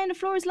 Are you playing The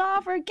Floor Is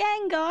Lava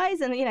again,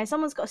 guys? And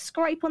someone's got a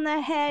scrape on their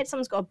head,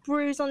 someone's got a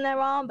bruise on their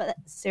arm. But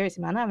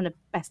seriously, man, they're having the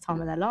best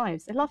time of their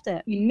lives. They loved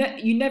it.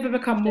 You never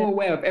become more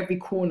aware of every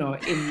corner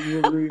in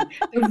your room.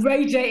 The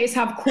radiators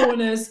have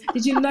corners.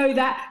 Did you know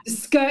that? The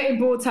skirting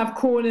boards have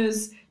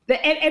corners.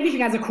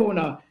 Everything has a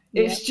corner.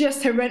 It's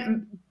just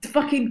horrendous.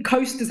 Fucking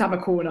coasters have a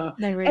corner.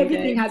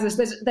 Everything has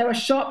there are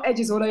sharp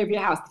edges all over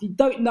your house. If you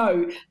don't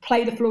know,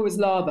 play The Floor Is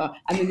Lava,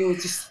 and then you'll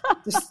just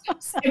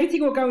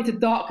everything will go into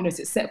darkness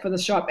except for the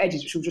sharp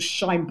edges, which will just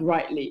shine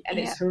brightly, and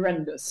it's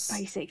horrendous.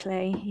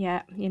 Basically,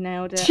 yeah, you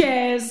nailed it.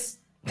 Chairs,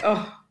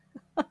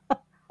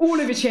 all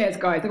of your chairs,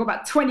 guys. They've got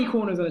about 20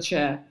 corners on a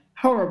chair.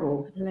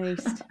 Horrible.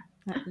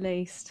 At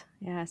least,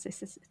 yes,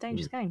 it's a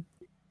dangerous game.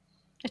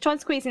 I try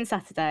and squeeze in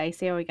Saturday.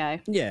 See how we go.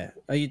 Yeah,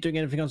 are you doing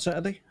anything on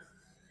Saturday?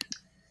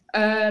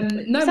 No,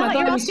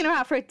 you're asking her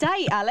out for a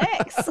date,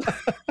 Alex.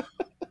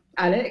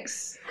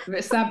 Alex, a bit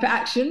of sandpit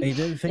action. Are you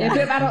doing things? Yeah, a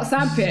bit of adult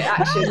sandpit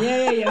action.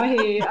 Yeah.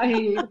 I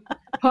hear you.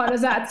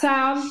 Partners out of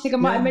town. I think I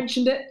might have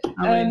mentioned it.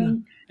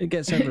 It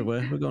gets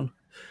everywhere. We're gone.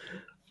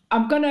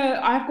 I've got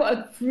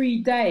a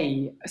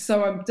 3-day,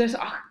 so I'm just.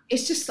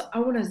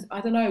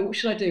 I don't know. What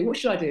should I do?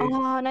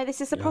 Oh no, this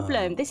is the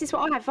problem. This is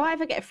what I have. If I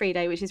ever get a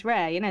 3-day, which is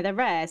rare, they're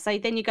rare. So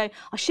then you go,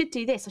 I should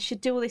do this. I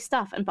should do all this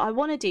stuff, but I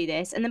want to do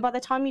this. And then by the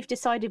time you've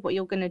decided what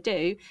you're going to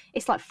do,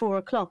 it's like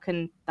 4:00,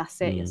 and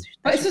that's it.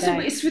 But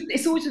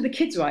it's always with the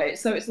kids, right?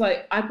 So it's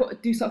like I've got to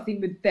do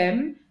something with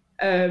them,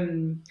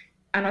 and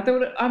I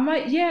don't. I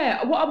might.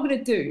 Yeah. What I'm going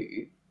to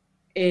do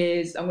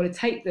is I'm going to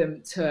take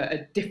them to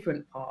a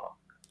different park.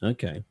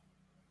 Okay.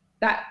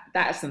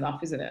 That's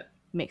enough, isn't it?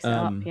 Mix it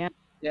up, yeah.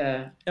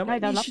 Yeah.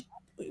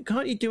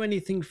 Can't you do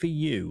anything for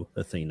you,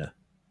 Athena?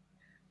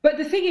 But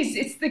the thing is,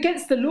 it's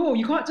against the law.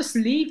 You can't just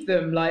leave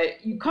them. Like,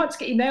 you can't just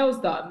get your nails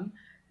done.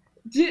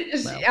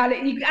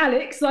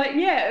 Alex, like,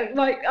 yeah,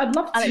 like, I'd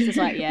love to. Alex is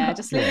like, yeah,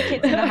 just leave the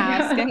kids in the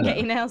house, go and get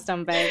your nails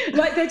done, babe.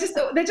 Like, they're just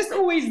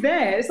always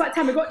there. It's like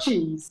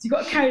Tamagotchis. You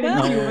got to carry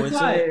them with you all the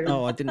time.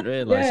 Oh, I didn't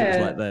realise it was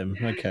like them.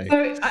 Okay.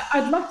 So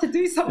I'd love to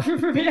do something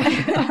for me.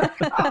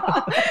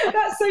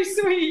 That's so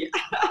sweet.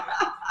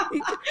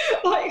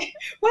 Like,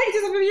 why do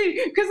something for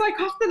you? Because I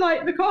have to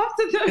like look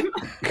after them.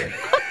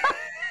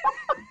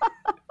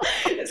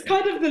 It's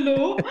kind of the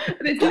law.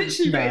 And it's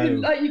literally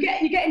written, like, you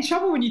get in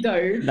trouble when you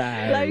don't.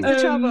 Loads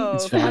of trouble.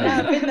 It's fine.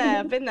 I know,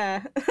 I've been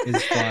there.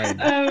 It's fine.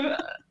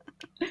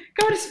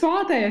 Go on a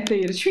spa day,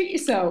 Athena. Treat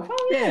yourself.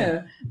 Oh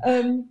yeah.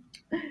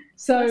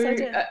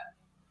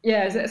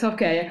 Yeah,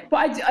 self-care. Yeah.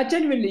 But I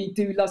genuinely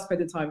do love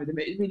spending time with them.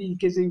 It really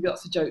gives me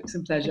lots of jokes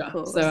and pleasure.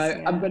 Course, so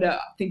I'm gonna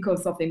think of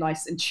something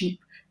nice and cheap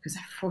because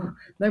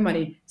no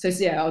money. So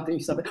yeah, I'll do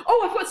something.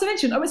 Oh, I forgot to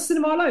mention, I went to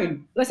cinema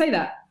alone. Did I say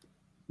that?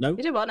 No.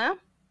 You did what now?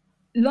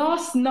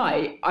 Last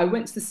night I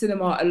went to the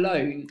cinema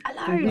alone.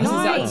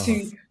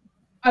 Nice.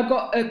 I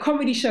got a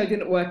comedy show,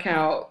 didn't work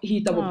out. He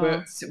double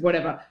booked,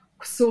 whatever.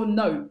 Saw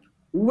Nope.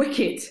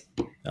 Wicked.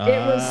 It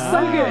was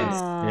so good.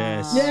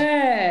 Yes.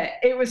 Yeah,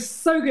 it was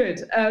so good.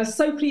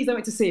 So pleased I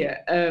went to see it.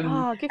 Good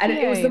for and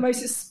it was you. the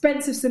most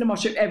expensive cinema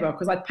trip ever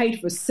because I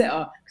paid for a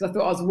sitter because I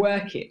thought I was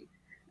working.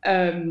 So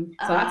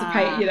I had to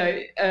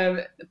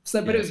pay,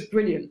 but it was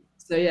brilliant.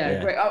 So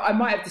yeah. Great. I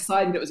might have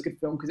decided it was a good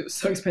film because it was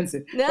so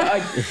expensive. But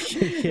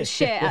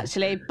Shit,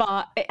 actually,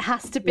 but it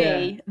has to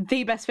be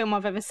the best film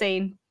I've ever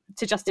seen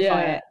to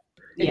justify it.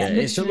 Yeah,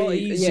 it's a lot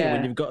easier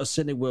when you've got a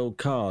Cineworld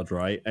card,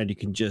 right? And you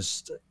can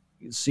just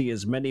see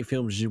as many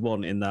films as you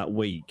want in that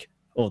week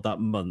or that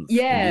month.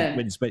 Yeah.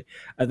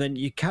 And then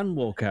you can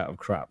walk out of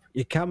crap.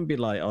 You can be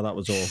like, oh, that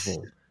was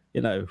awful.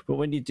 But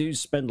when you do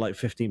spend like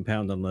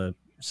 £15 on the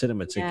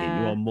cinema ticket,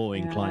 you are more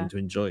inclined to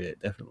enjoy it,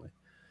 definitely.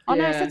 Oh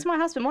no, I said to my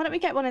husband, why don't we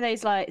get one of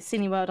those like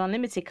Cineworld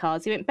Unlimited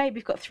cards? He went, babe,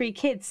 we've got 3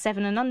 kids,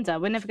 7 and under.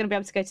 We're never going to be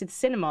able to go to the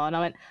cinema. And I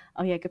went,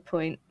 oh yeah, good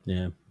point.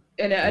 Yeah.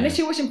 Unless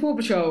you're watching Paw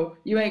Patrol,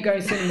 you ain't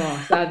going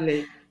cinema,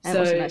 sadly. I ain't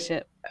watching that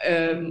shit.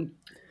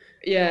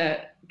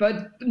 Yeah,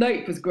 but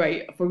Nope was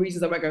great for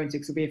reasons I won't go into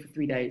because we'll be here for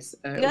 3 days.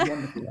 It was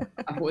wonderful.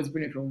 I thought it was a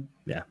brilliant film.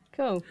 Yeah.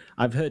 Cool.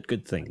 I've heard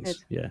good things. Good.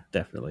 Yeah,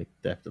 definitely.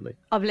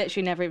 I've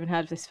literally never even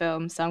heard of this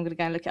film, so I'm going to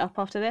go and look it up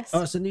after this.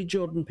 Oh, it's a new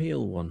Jordan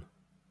Peele one.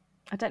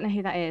 I don't know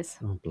who that is.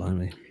 Oh,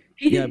 blimey.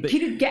 He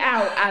did Get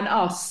Out and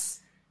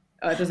Us.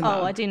 It doesn't matter.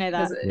 Oh, I do know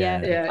that.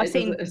 Yeah.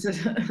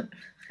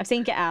 I've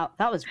seen Get Out.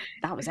 That was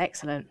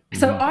excellent.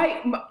 So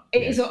I'm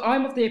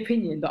of the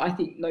opinion that I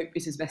think Nope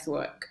is his best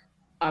work.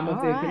 I'm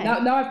of the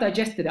opinion. Now I've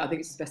digested it, I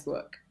think it's his best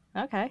work.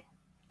 Okay.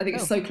 I think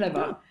it's so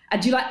clever. Cool.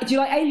 And do you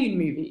like alien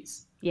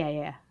movies?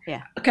 Yeah.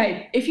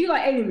 Okay, if you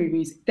like alien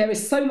movies, there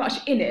is so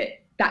much in it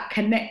that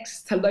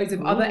connects to loads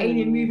of other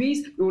alien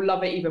movies, you'll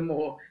love it even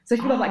more. So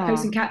if you love like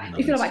Close Encounters,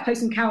 if you love like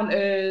Close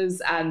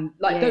Encounters and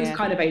like those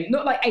kind of alien,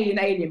 not like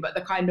Alien, but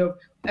the kind of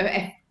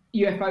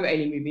UFO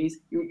alien movies,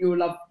 you'll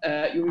love.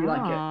 You'll really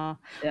like it.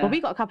 Yeah. Well, we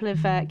got a couple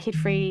of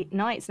kid-free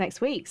nights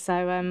next week, so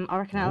I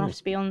reckon that'll have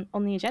to be on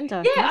the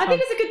agenda. Yeah, I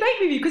think it's a good date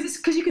movie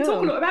because you can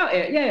talk a lot about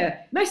it.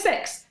 Yeah, no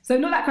sex, so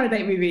not that kind of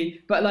date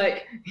movie, but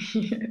like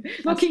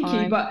not kinky,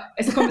 fine. But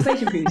it's a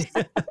conversation piece.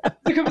 It's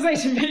a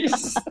conversation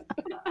piece.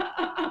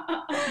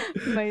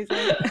 Amazing.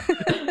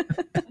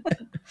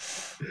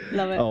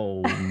 Love it.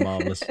 Oh,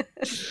 marvellous.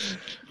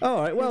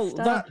 All right, well,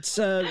 that's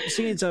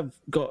since I've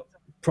got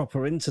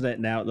proper internet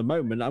now at the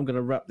moment, I'm going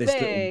to wrap this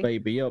little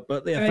baby up.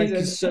 But yeah, thank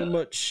you so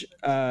much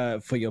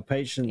for your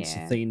patience,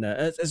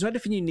 Athena. Is there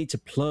anything you need to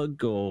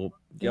plug or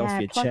get off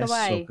your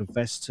chest or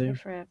confess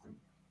to?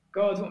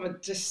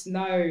 God, just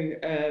know,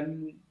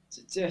 I'm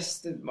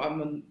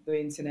on the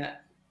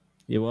internet.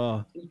 You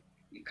are.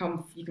 You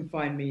can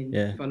find me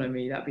and follow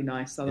me. That'd be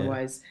nice.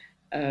 Otherwise,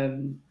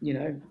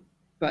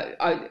 but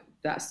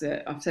that's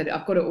it. I've said it.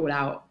 I've got it all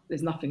out.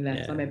 There's nothing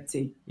left. I'm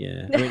empty.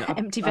 Yeah.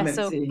 Empty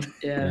vessel. I'm empty.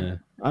 Yeah.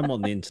 I'm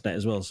on the internet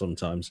as well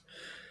sometimes.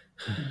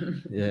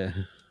 Yeah.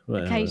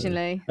 Well,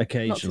 occasionally.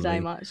 Not today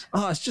much.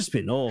 Oh, it's just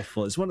been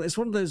awful. It's one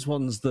of those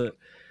ones that,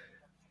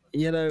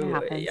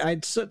 I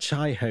had such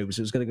high hopes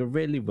it was going to go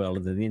really well,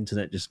 and then the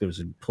internet just goes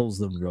and pulls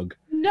the rug.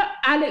 No,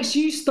 Alex,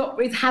 you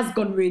stop. It has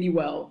gone really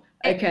well.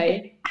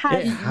 Okay.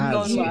 It has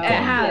gone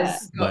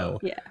well.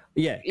 Yeah.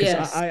 Yeah,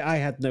 because I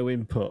had no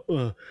input.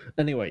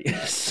 Anyway,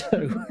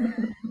 so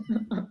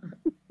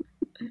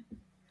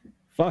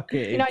fuck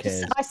it.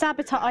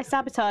 I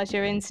sabotage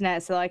your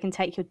internet so that I can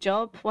take your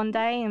job one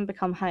day and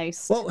become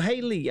host. Well,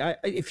 Hayley,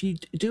 if you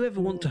do ever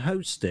want to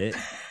host it,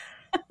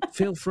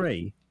 feel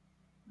free.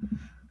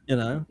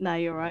 No,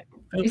 you're right.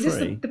 Is this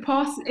the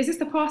pass? Is this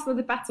the pass or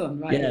the baton?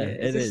 Right? Yeah,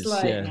 it is.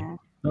 Like,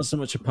 not so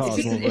much a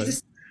pass, more of a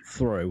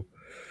throw.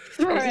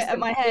 Throw it at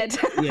my head.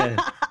 Yeah.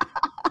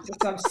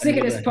 I'm sick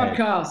of this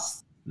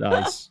podcast.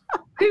 Nice.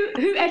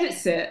 Who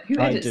edits it? Who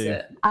edits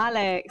it?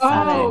 Alex.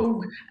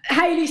 Oh,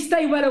 Hayley,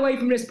 stay well away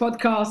from this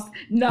podcast.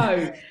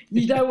 No,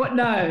 you don't want.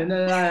 No.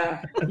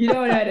 You don't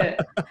want to edit.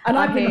 And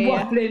I've been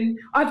waffling.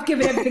 I've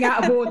given everything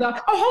out of order.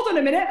 Oh, hold on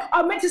a minute.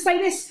 I meant to say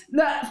this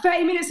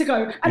 30 minutes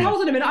ago. And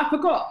hold on a minute. I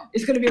forgot.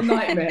 It's going to be a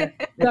nightmare.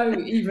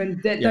 Don't you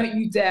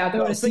dare. I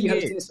don't want to see you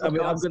hosting this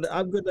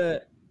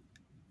podcast.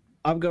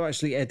 I'm going to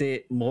actually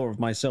edit more of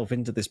myself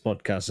into this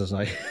podcast as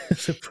I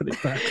put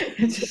it back.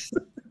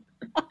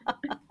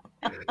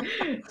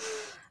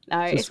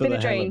 No, it's been a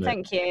dream.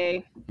 Thank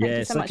you. Thank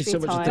you so much for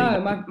your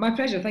time. No, my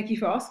pleasure. Thank you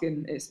for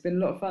asking. It's been a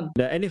lot of fun.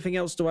 Anything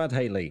else to add,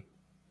 Hayley?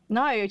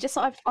 No, just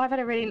I've had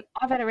a really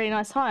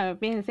nice time.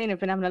 Me and Athena have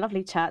been having a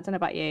lovely chat. Don't know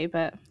about you,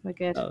 but we're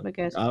good. We're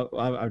good.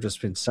 I've just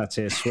been sat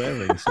here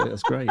swearing, so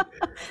that's great.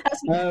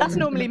 That's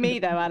normally me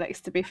though, Alex.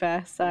 To be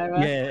fair, so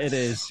yeah, it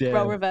is. Yeah.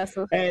 Role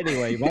reversal.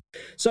 Anyway,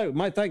 so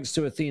my thanks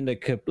to Athena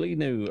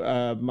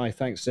Kablinu. My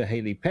thanks to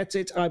Hayley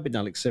Pettit. I've been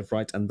Alex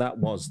Severide, and that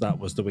was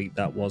the week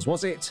that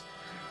was it?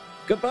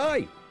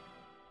 Goodbye.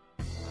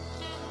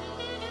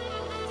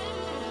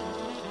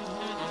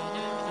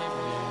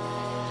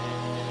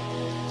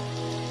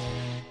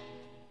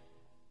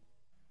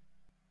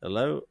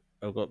 Hello,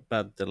 I've got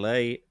bad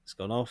delay. It's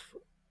gone off.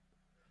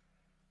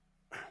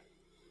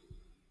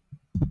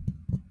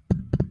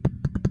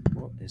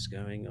 What is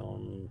going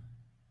on?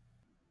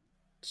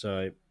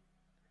 Sorry.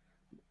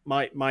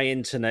 My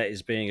internet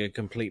is being a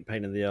complete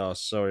pain in the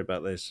arse. Sorry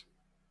about this.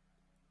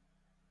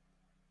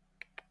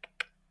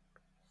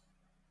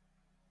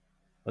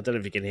 I don't know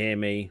if you can hear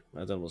me. I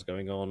don't know what's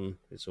going on.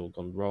 It's all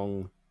gone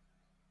wrong.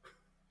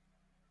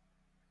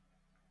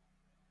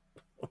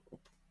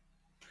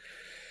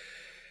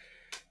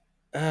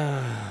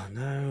 Oh,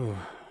 no.